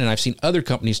important, and I've seen other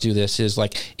companies do this, is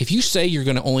like, if you say you're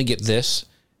going to only get this,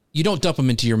 you don't dump them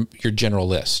into your general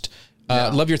list.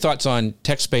 Love your thoughts on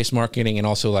text-based marketing and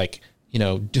also like,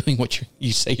 doing what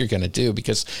you say you're going to do,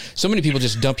 because so many people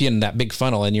just dump you in that big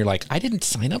funnel and you're like, I didn't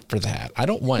sign up for that. I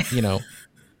don't want,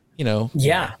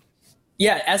 Yeah.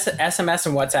 Yeah. SMS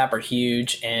and WhatsApp are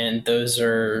huge. And those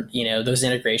are, those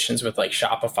integrations with like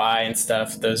Shopify and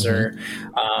stuff, those are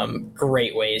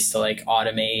great ways to like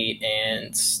automate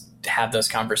and have those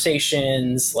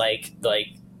conversations. Like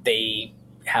they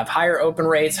have higher open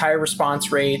rates, higher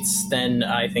response rates than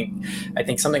I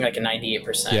think something like a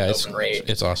 98% open rate.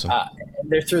 It's awesome.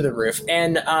 They're through the roof.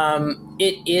 And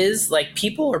it is like,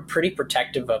 people are pretty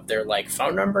protective of their like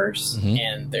phone numbers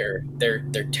and their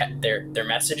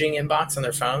messaging inbox on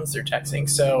their phones, their texting.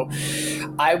 So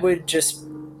I would just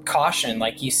caution,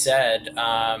 like you said,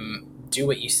 do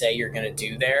what you say you're going to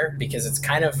do there, because it's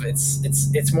kind of,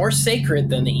 it's more sacred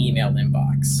than the email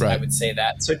inbox. Right. I would say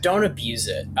that. So don't abuse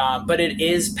it. But it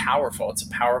is powerful. It's a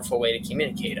powerful way to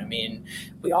communicate. I mean,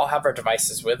 we all have our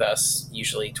devices with us,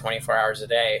 usually 24 hours a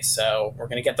day. So we're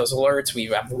going to get those alerts. We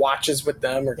have watches with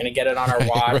them. We're going to get it on our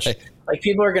watch. Right. Like,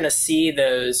 people are going to see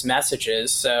those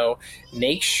messages. So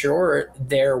make sure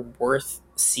they're worth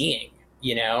seeing,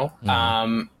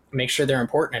 make sure they're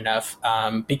important enough,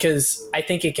 because I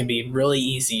think it can be really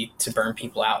easy to burn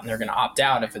people out, and they're going to opt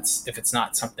out if it's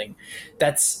not something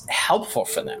that's helpful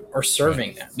for them or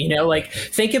serving them. Like,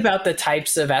 think about the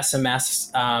types of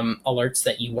SMS alerts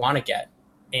that you want to get.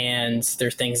 And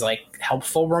there's things like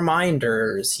helpful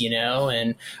reminders,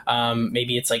 and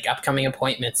maybe it's like upcoming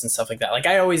appointments and stuff like that. Like,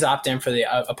 I always opt in for the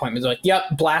appointments. Like, yep,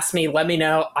 blast me, let me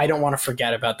know. I don't want to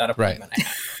forget about that appointment.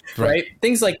 Right.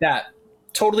 Things like that.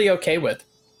 Totally okay with.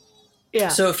 Yeah.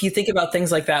 So if you think about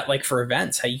things like that, like for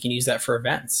events, how you can use that for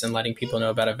events and letting people know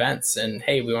about events, and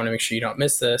hey, we want to make sure you don't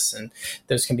miss this, and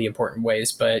those can be important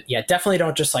ways. But yeah, definitely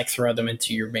don't just like throw them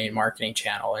into your main marketing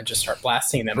channel and just start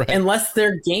blasting them unless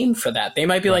they're game for that. They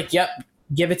might be like, yep,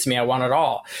 give it to me, I want it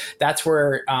all. That's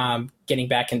where getting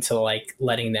back into like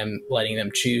letting them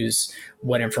choose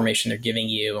what information they're giving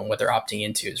you and what they're opting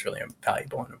into is really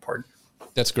valuable and important.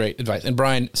 That's great advice. And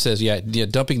Brian says,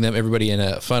 dumping everybody in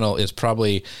a funnel is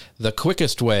probably the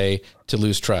quickest way to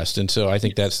lose trust. And so I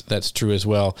think that's true as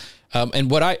well. And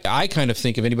what I kind of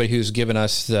think of anybody who's given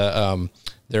us the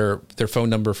their phone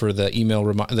number for the email,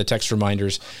 the text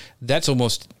reminders, that's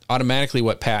almost automatically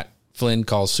what Pat Flynn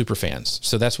calls super fans.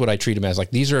 So that's what I treat them as.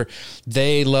 Like,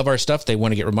 they love our stuff. They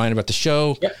want to get reminded about the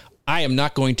show. Yep. I am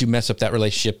not going to mess up that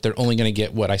relationship. They're only going to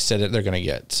get what I said that they're going to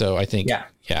get. So I think,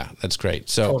 that's great.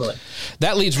 So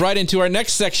that leads right into our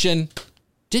next section,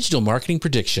 digital marketing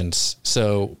predictions.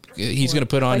 So he's going to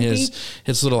put on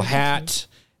his little hat,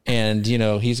 and,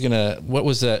 he's going to, what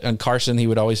was that on Carson? He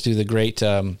would always do the great,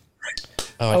 I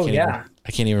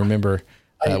can't even remember.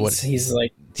 He's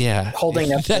like,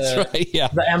 holding up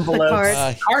the envelope.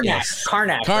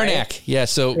 Karnak. Yeah.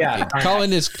 So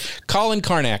Colin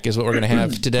Karnak is what we're going to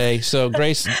have today. So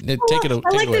Grace, take it away.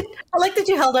 I like that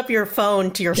you held up your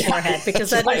phone to your forehead,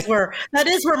 because that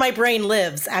is where my brain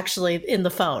lives, actually, in the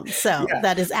phone. So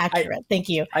that is accurate. Thank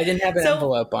you. I didn't have an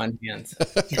envelope on hand.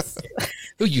 Yes.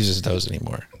 Who uses those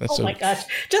anymore? My gosh.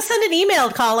 Just send an email,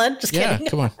 Colin. Just kidding.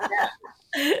 Come on.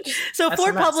 So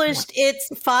Ford published its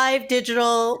 5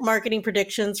 digital marketing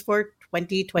predictions for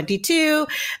 2022.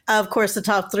 Of course, the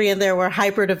top 3 in there were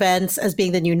hybrid events as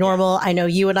being the new normal. I know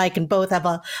you and I can both have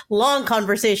a long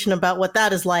conversation about what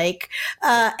that is like,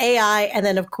 AI, and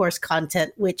then, of course,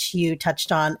 content, which you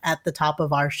touched on at the top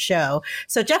of our show.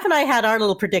 So Jeff and I had our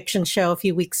little prediction show a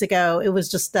few weeks ago. It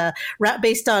was just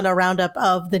based on a roundup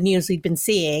of the news we've been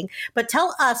seeing. But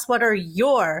tell us, what are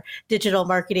your digital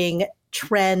marketing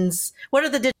trends? What are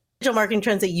the digital marketing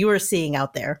trends that you are seeing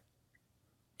out there?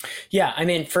 Yeah, I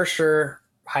mean, for sure,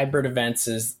 hybrid events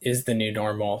is the new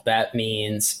normal. That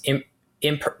means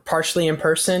partially in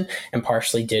person and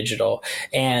partially digital.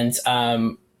 And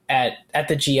at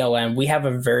the GLM, we have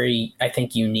a very, I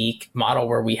think, unique model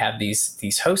where we have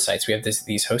these host sites. We have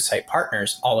these host site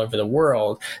partners all over the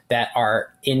world that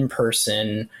are in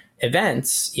person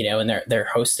events, and they're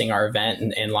hosting our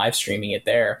event and live streaming it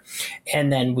there.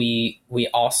 And then we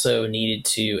also needed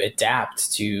to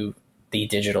adapt to the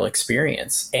digital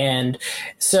experience. And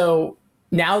so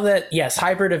now that, yes,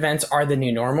 hybrid events are the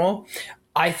new normal,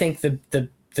 I think the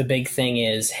the big thing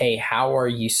is, hey, how are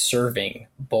you serving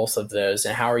both of those,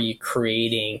 and how are you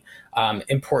creating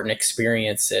important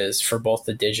experiences for both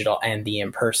the digital and the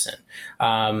in-person?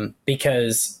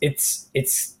 Because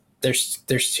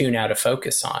there's two now to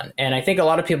focus on. And I think a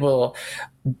lot of people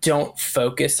don't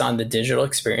focus on the digital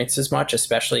experience as much,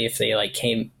 especially if they like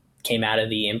came out of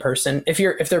the in-person.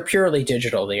 If they're purely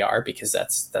digital, they are, because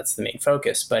that's the main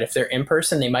focus. But if they're in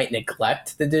person, they might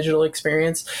neglect the digital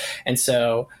experience. And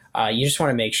so you just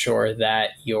want to make sure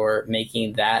that you're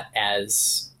making that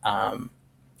as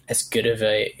good of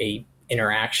a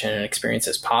interaction and experience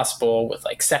as possible, with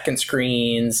like second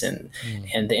screens and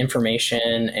the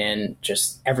information and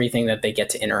just everything that they get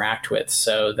to interact with,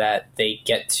 so that they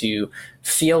get to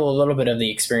feel a little bit of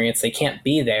the experience. They can't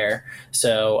be there.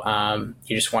 So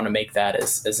you just want to make that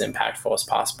as impactful as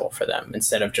possible for them,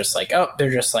 instead of just like, oh,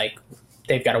 they're just like,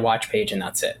 they've got a watch page and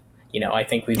that's it. I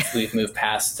think we've moved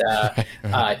past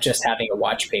just having a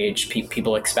watch page.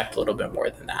 People expect a little bit more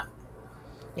than that.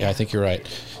 Yeah, I think you're right.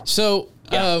 So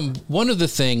one of the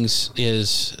things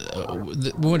is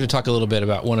we wanted to talk a little bit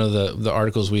about one of the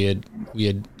articles we had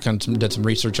kind of did some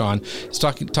research on. It's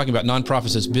talking about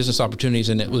nonprofits as business opportunities,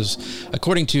 and it was,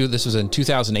 according to, this was a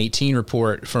 2018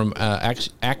 report from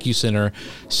AccuCenter,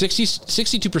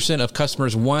 62% of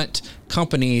customers want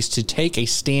companies to take a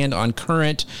stand on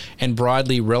current and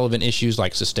broadly relevant issues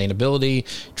like sustainability,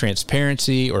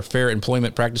 transparency, or fair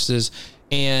employment practices.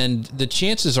 And the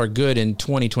chances are good in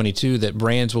 2022 that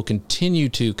brands will continue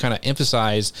to kind of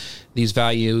emphasize these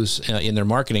values in their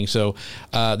marketing. So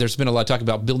there's been a lot of talk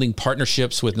about building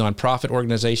partnerships with nonprofit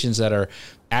organizations that are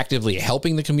actively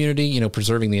helping the community,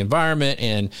 preserving the environment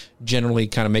and generally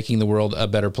kind of making the world a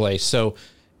better place. So,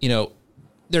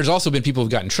 there's also been people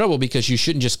who've gotten in trouble because you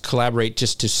shouldn't just collaborate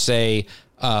just to say,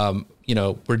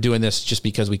 we're doing this just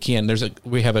because we can.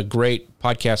 We have a great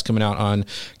podcast coming out on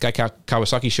Guy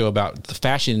Kawasaki show about the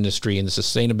fashion industry and the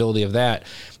sustainability of that.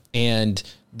 And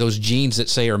those jeans that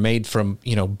say are made from,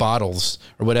 bottles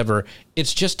or whatever,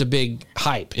 it's just a big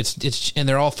hype. And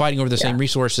they're all fighting over the same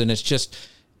resource. And it's just,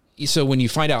 so when you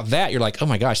find out that, you're like, oh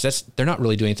my gosh, they're not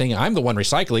really doing anything. I'm the one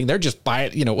recycling. They're just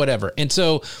buying, whatever. And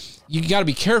so you got to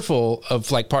be careful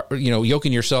of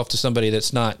yoking yourself to somebody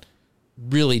that's not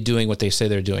really doing what they say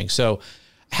they're doing. So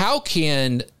how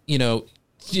can,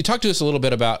 you talk to us a little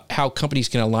bit about how companies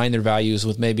can align their values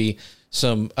with maybe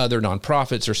some other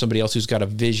nonprofits or somebody else who's got a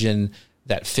vision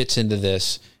that fits into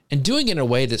this, and doing it in a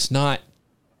way that's not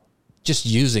just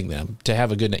using them to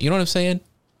have a good night. You know what I'm saying?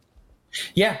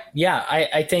 Yeah.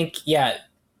 I think,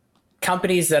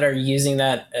 companies that are using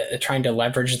that, trying to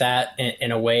leverage that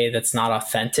in a way that's not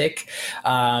authentic,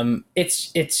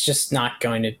 it's just not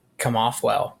going to come off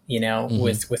well,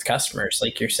 with customers,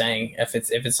 like you're saying, if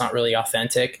it's not really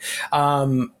authentic.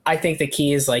 I think the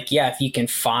key is if you can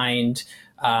find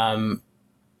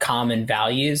common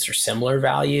values or similar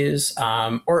values,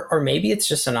 or maybe it's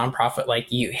just a nonprofit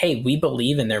like you, hey, we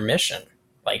believe in their mission.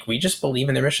 Like, we just believe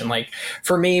in their mission. Like,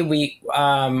 for me, we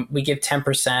give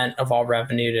 10% of all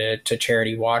revenue to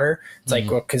charity water. It's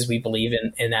because we believe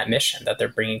in that mission, that they're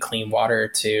bringing clean water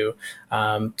to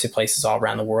places all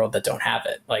around the world that don't have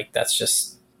it. Like, that's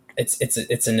just,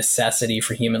 it's a necessity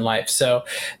for human life. So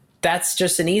that's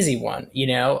just an easy one.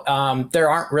 There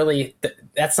aren't really,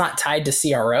 that's not tied to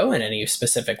CRO in any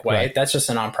specific way. Right. That's just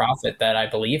a nonprofit that I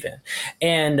believe in.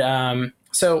 And,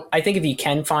 so I think if you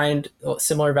can find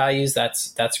similar values,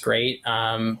 that's great.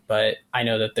 But I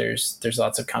know that there's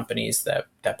lots of companies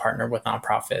that partner with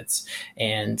nonprofits,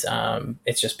 and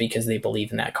it's just because they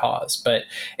believe in that cause. But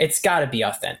it's got to be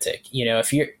authentic.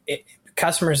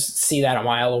 Customers see that a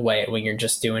mile away when you're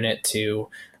just doing it to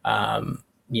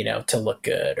look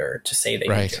good or to say that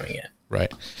you're doing it.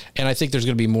 Right. And I think there's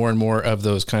going to be more and more of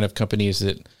those kind of companies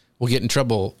that will get in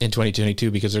trouble in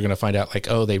 2022 because they're going to find out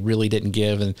they really didn't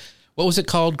give. And what was it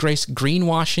called, Grace?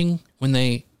 Greenwashing? When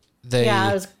they yeah,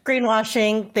 it was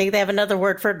greenwashing. They have another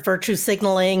word for it, virtue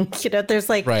signaling. There's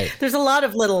there's a lot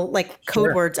of little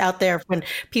code words out there when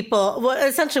people,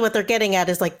 essentially what they're getting at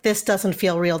is this doesn't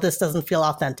feel real. This doesn't feel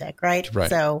authentic. Right.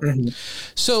 So,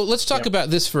 so let's talk about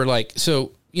this for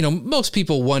most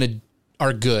people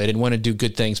are good and want to do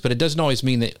good things, but it doesn't always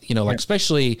mean that,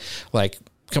 especially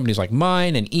companies like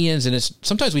mine and Ian's, and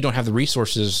sometimes we don't have the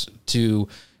resources to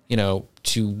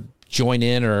join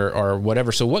in or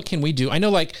whatever. So what can we do? I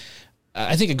know,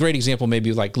 I think a great example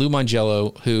maybe Lou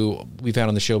Mangello, who we've had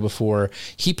on the show before.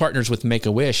 He partners with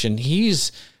Make-A-Wish, and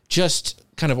he's just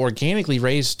kind of organically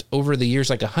raised over the years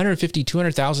 $150,000,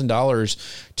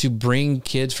 $200,000 to bring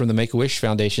kids from the Make-A-Wish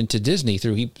Foundation to Disney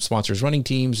he sponsors running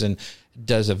teams and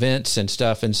does events and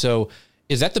stuff. And so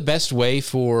is that the best way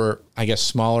for, I guess,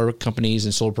 smaller companies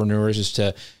and solopreneurs is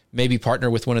to maybe partner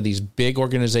with one of these big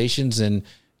organizations and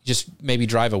just maybe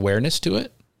drive awareness to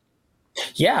it?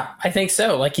 Yeah, I think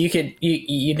so. Like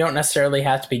you don't necessarily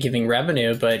have to be giving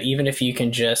revenue, but even if you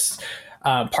can just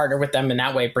partner with them in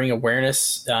that way, bring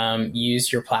awareness,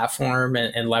 use your platform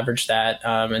and leverage that,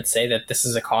 and say that this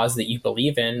is a cause that you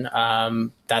believe in.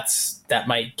 That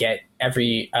might get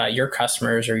your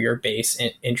customers or your base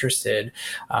interested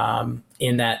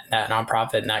in that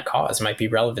nonprofit and that cause might be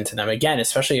relevant to them. Again,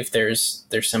 especially if there's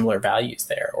similar values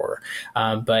there. Or,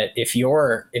 but if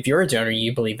you're a donor,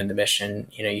 you believe in the mission,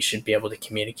 you should be able to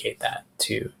communicate that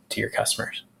to your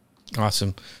customers.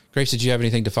 Awesome. Grace, did you have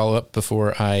anything to follow up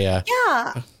before I?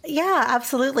 Yeah,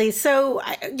 absolutely. So,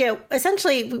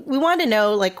 essentially, we want to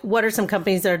know, like, what are some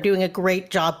companies that are doing a great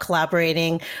job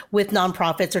collaborating with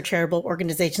nonprofits or charitable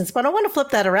organizations? But I want to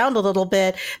flip that around a little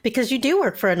bit because you do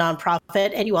work for a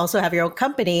nonprofit and you also have your own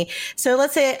company. So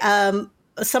let's say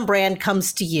some brand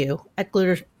comes to you at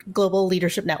Global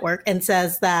Leadership Network and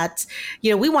says that,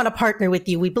 we want to partner with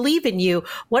you. We believe in you.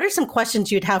 What are some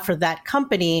questions you'd have for that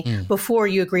company before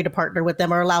you agree to partner with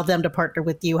them or allow them to partner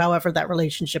with you, however that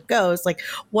relationship goes? Like,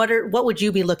 what would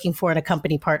you be looking for in a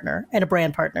company partner and a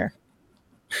brand partner?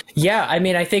 Yeah, I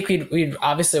mean, I think we'd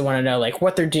obviously want to know like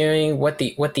what they're doing, what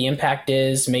the impact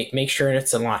is, make sure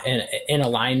it's in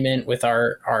alignment with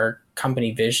our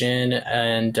company vision,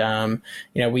 and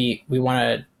we want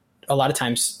to, a lot of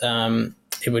times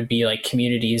it would be like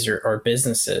communities or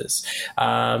businesses,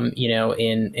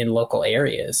 in local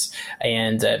areas.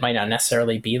 And it might not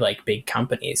necessarily be like big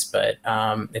companies, but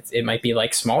it might be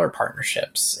like smaller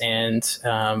partnerships. And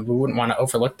we wouldn't want to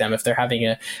overlook them if they're having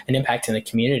an impact in the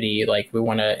community. Like we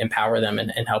want to empower them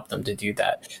and help them to do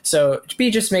that. So to be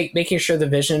just making sure the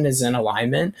vision is in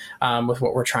alignment with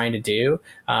what we're trying to do,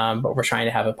 but we're trying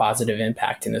to have a positive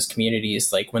impact in those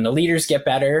communities. Like when the leaders get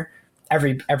better,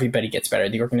 everybody gets better.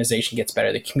 The organization gets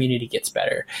better. The community gets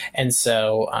better. And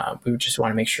so we just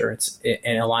want to make sure it's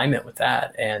in alignment with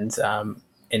that and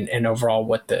overall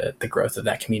what the growth of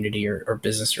that community or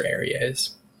business or area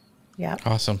is. Yeah.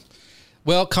 Awesome.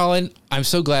 Well, Colin, I'm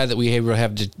so glad that we were able to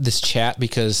have this chat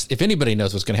because if anybody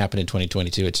knows what's going to happen in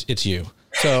 2022, it's you.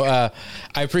 So I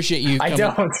appreciate you. I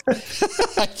don't.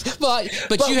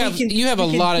 but you have a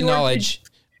lot of knowledge.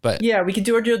 But yeah, we can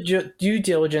do our due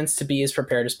diligence to be as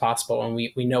prepared as possible, and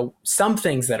we know some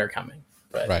things that are coming.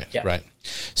 But, right.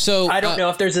 So I don't know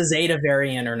if there's a Zeta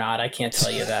variant or not. I can't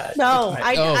tell you that. No,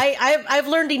 I've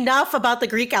learned enough about the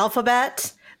Greek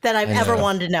alphabet that I've ever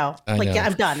wanted to know.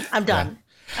 I'm done. I'm done.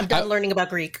 I'm done learning about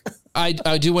Greek.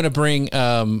 I do want to bring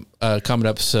a comment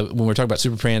up. So when we're talking about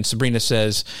superfans, Sabrina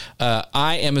says,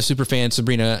 I am a super fan.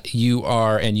 Sabrina, you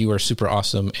are super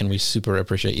awesome, and we super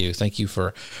appreciate you. Thank you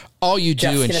for all you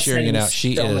do and sharing it out.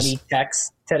 She is many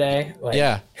texts today.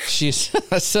 She's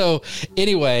so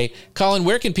anyway, Colin,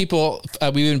 where can people,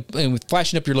 we've been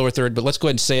flashing up your lower third, but let's go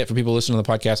ahead and say it for people listening to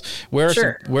the podcast.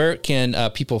 Where can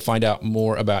people find out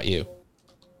more about you?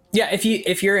 Yeah,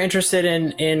 if you're interested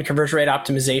in conversion rate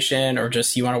optimization or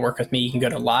just you want to work with me, you can go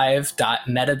to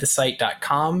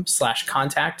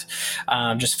live.metathesite.com/contact.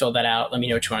 Just fill that out. Let me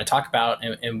know what you want to talk about,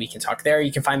 and we can talk there.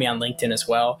 You can find me on LinkedIn as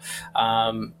well.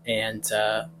 And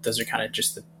those are kind of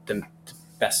just the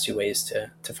best two ways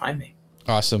to find me.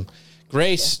 Awesome.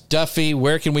 Grace Duffy,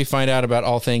 where can we find out about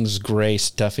all things Grace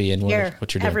Duffy and what you're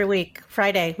doing? Every week,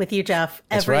 Friday with you, Jeff.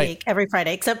 Every week, every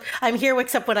Friday. Except I'm here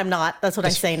except when I'm not. That's what I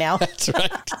say now. That's right.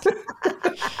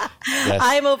 Yes.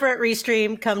 I'm over at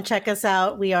Restream. Come check us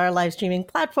out. We are a live streaming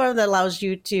platform that allows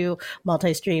you to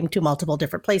multi-stream to multiple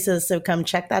different places. So come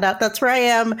check that out. That's where I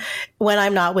am when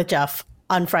I'm not with Jeff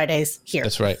on Fridays here.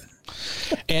 That's right.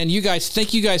 And you guys,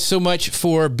 thank you guys so much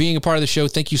for being a part of the show.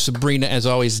 Thank you, Sabrina, as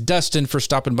always. Dustin, for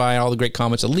stopping by, all the great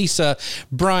comments. Elisa,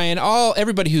 Brian,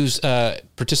 everybody who's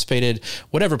participated,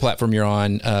 whatever platform you're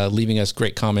on, leaving us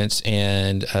great comments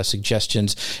and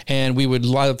suggestions. And we would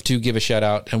love to give a shout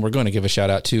out, and we're going to give a shout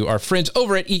out to our friends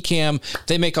over at eCam.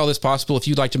 They make all this possible. If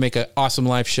you'd like to make an awesome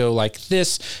live show like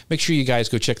this, make sure you guys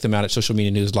go check them out at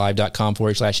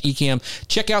socialmedianewslive.com/eCam.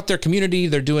 Check out their community.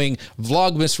 They're doing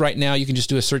Vlogmas right now. You can just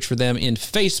do a search for them in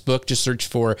Facebook. Just search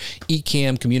for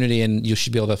eCam community and you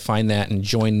should be able to find that and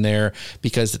join there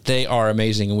because they are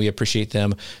amazing and we appreciate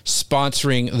them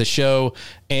sponsoring the show.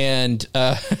 And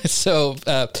so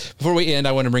before we end,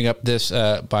 I want to bring up this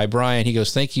by Brian. He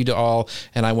goes, thank you to all,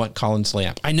 and I want Colin's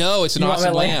lamp. I know, it's an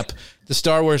awesome lamp. The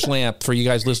Star Wars lamp for you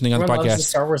guys listening on the podcast. The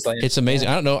Star Wars lamp. It's amazing.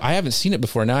 Yeah. I don't know. I haven't seen it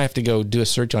before. Now I have to go do a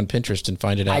search on Pinterest and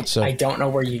find it out. I don't know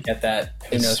where you get that.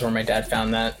 Who knows where my dad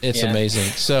found that. It's amazing.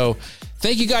 So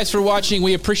Thank you guys for watching.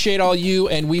 We appreciate all you,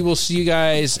 and we will see you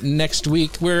guys next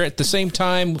week. We're at the same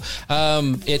time.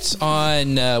 It's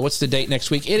on, what's the date next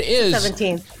week? It is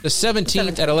 17th. The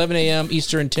 17th at 11 a.m.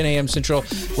 Eastern, 10 a.m. Central.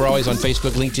 We're always on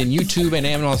Facebook, LinkedIn, YouTube, and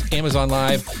Amazon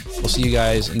Live. We'll see you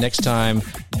guys next time.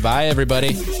 Bye,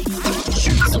 everybody.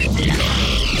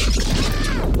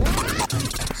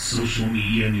 Social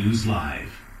Media News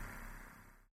Live.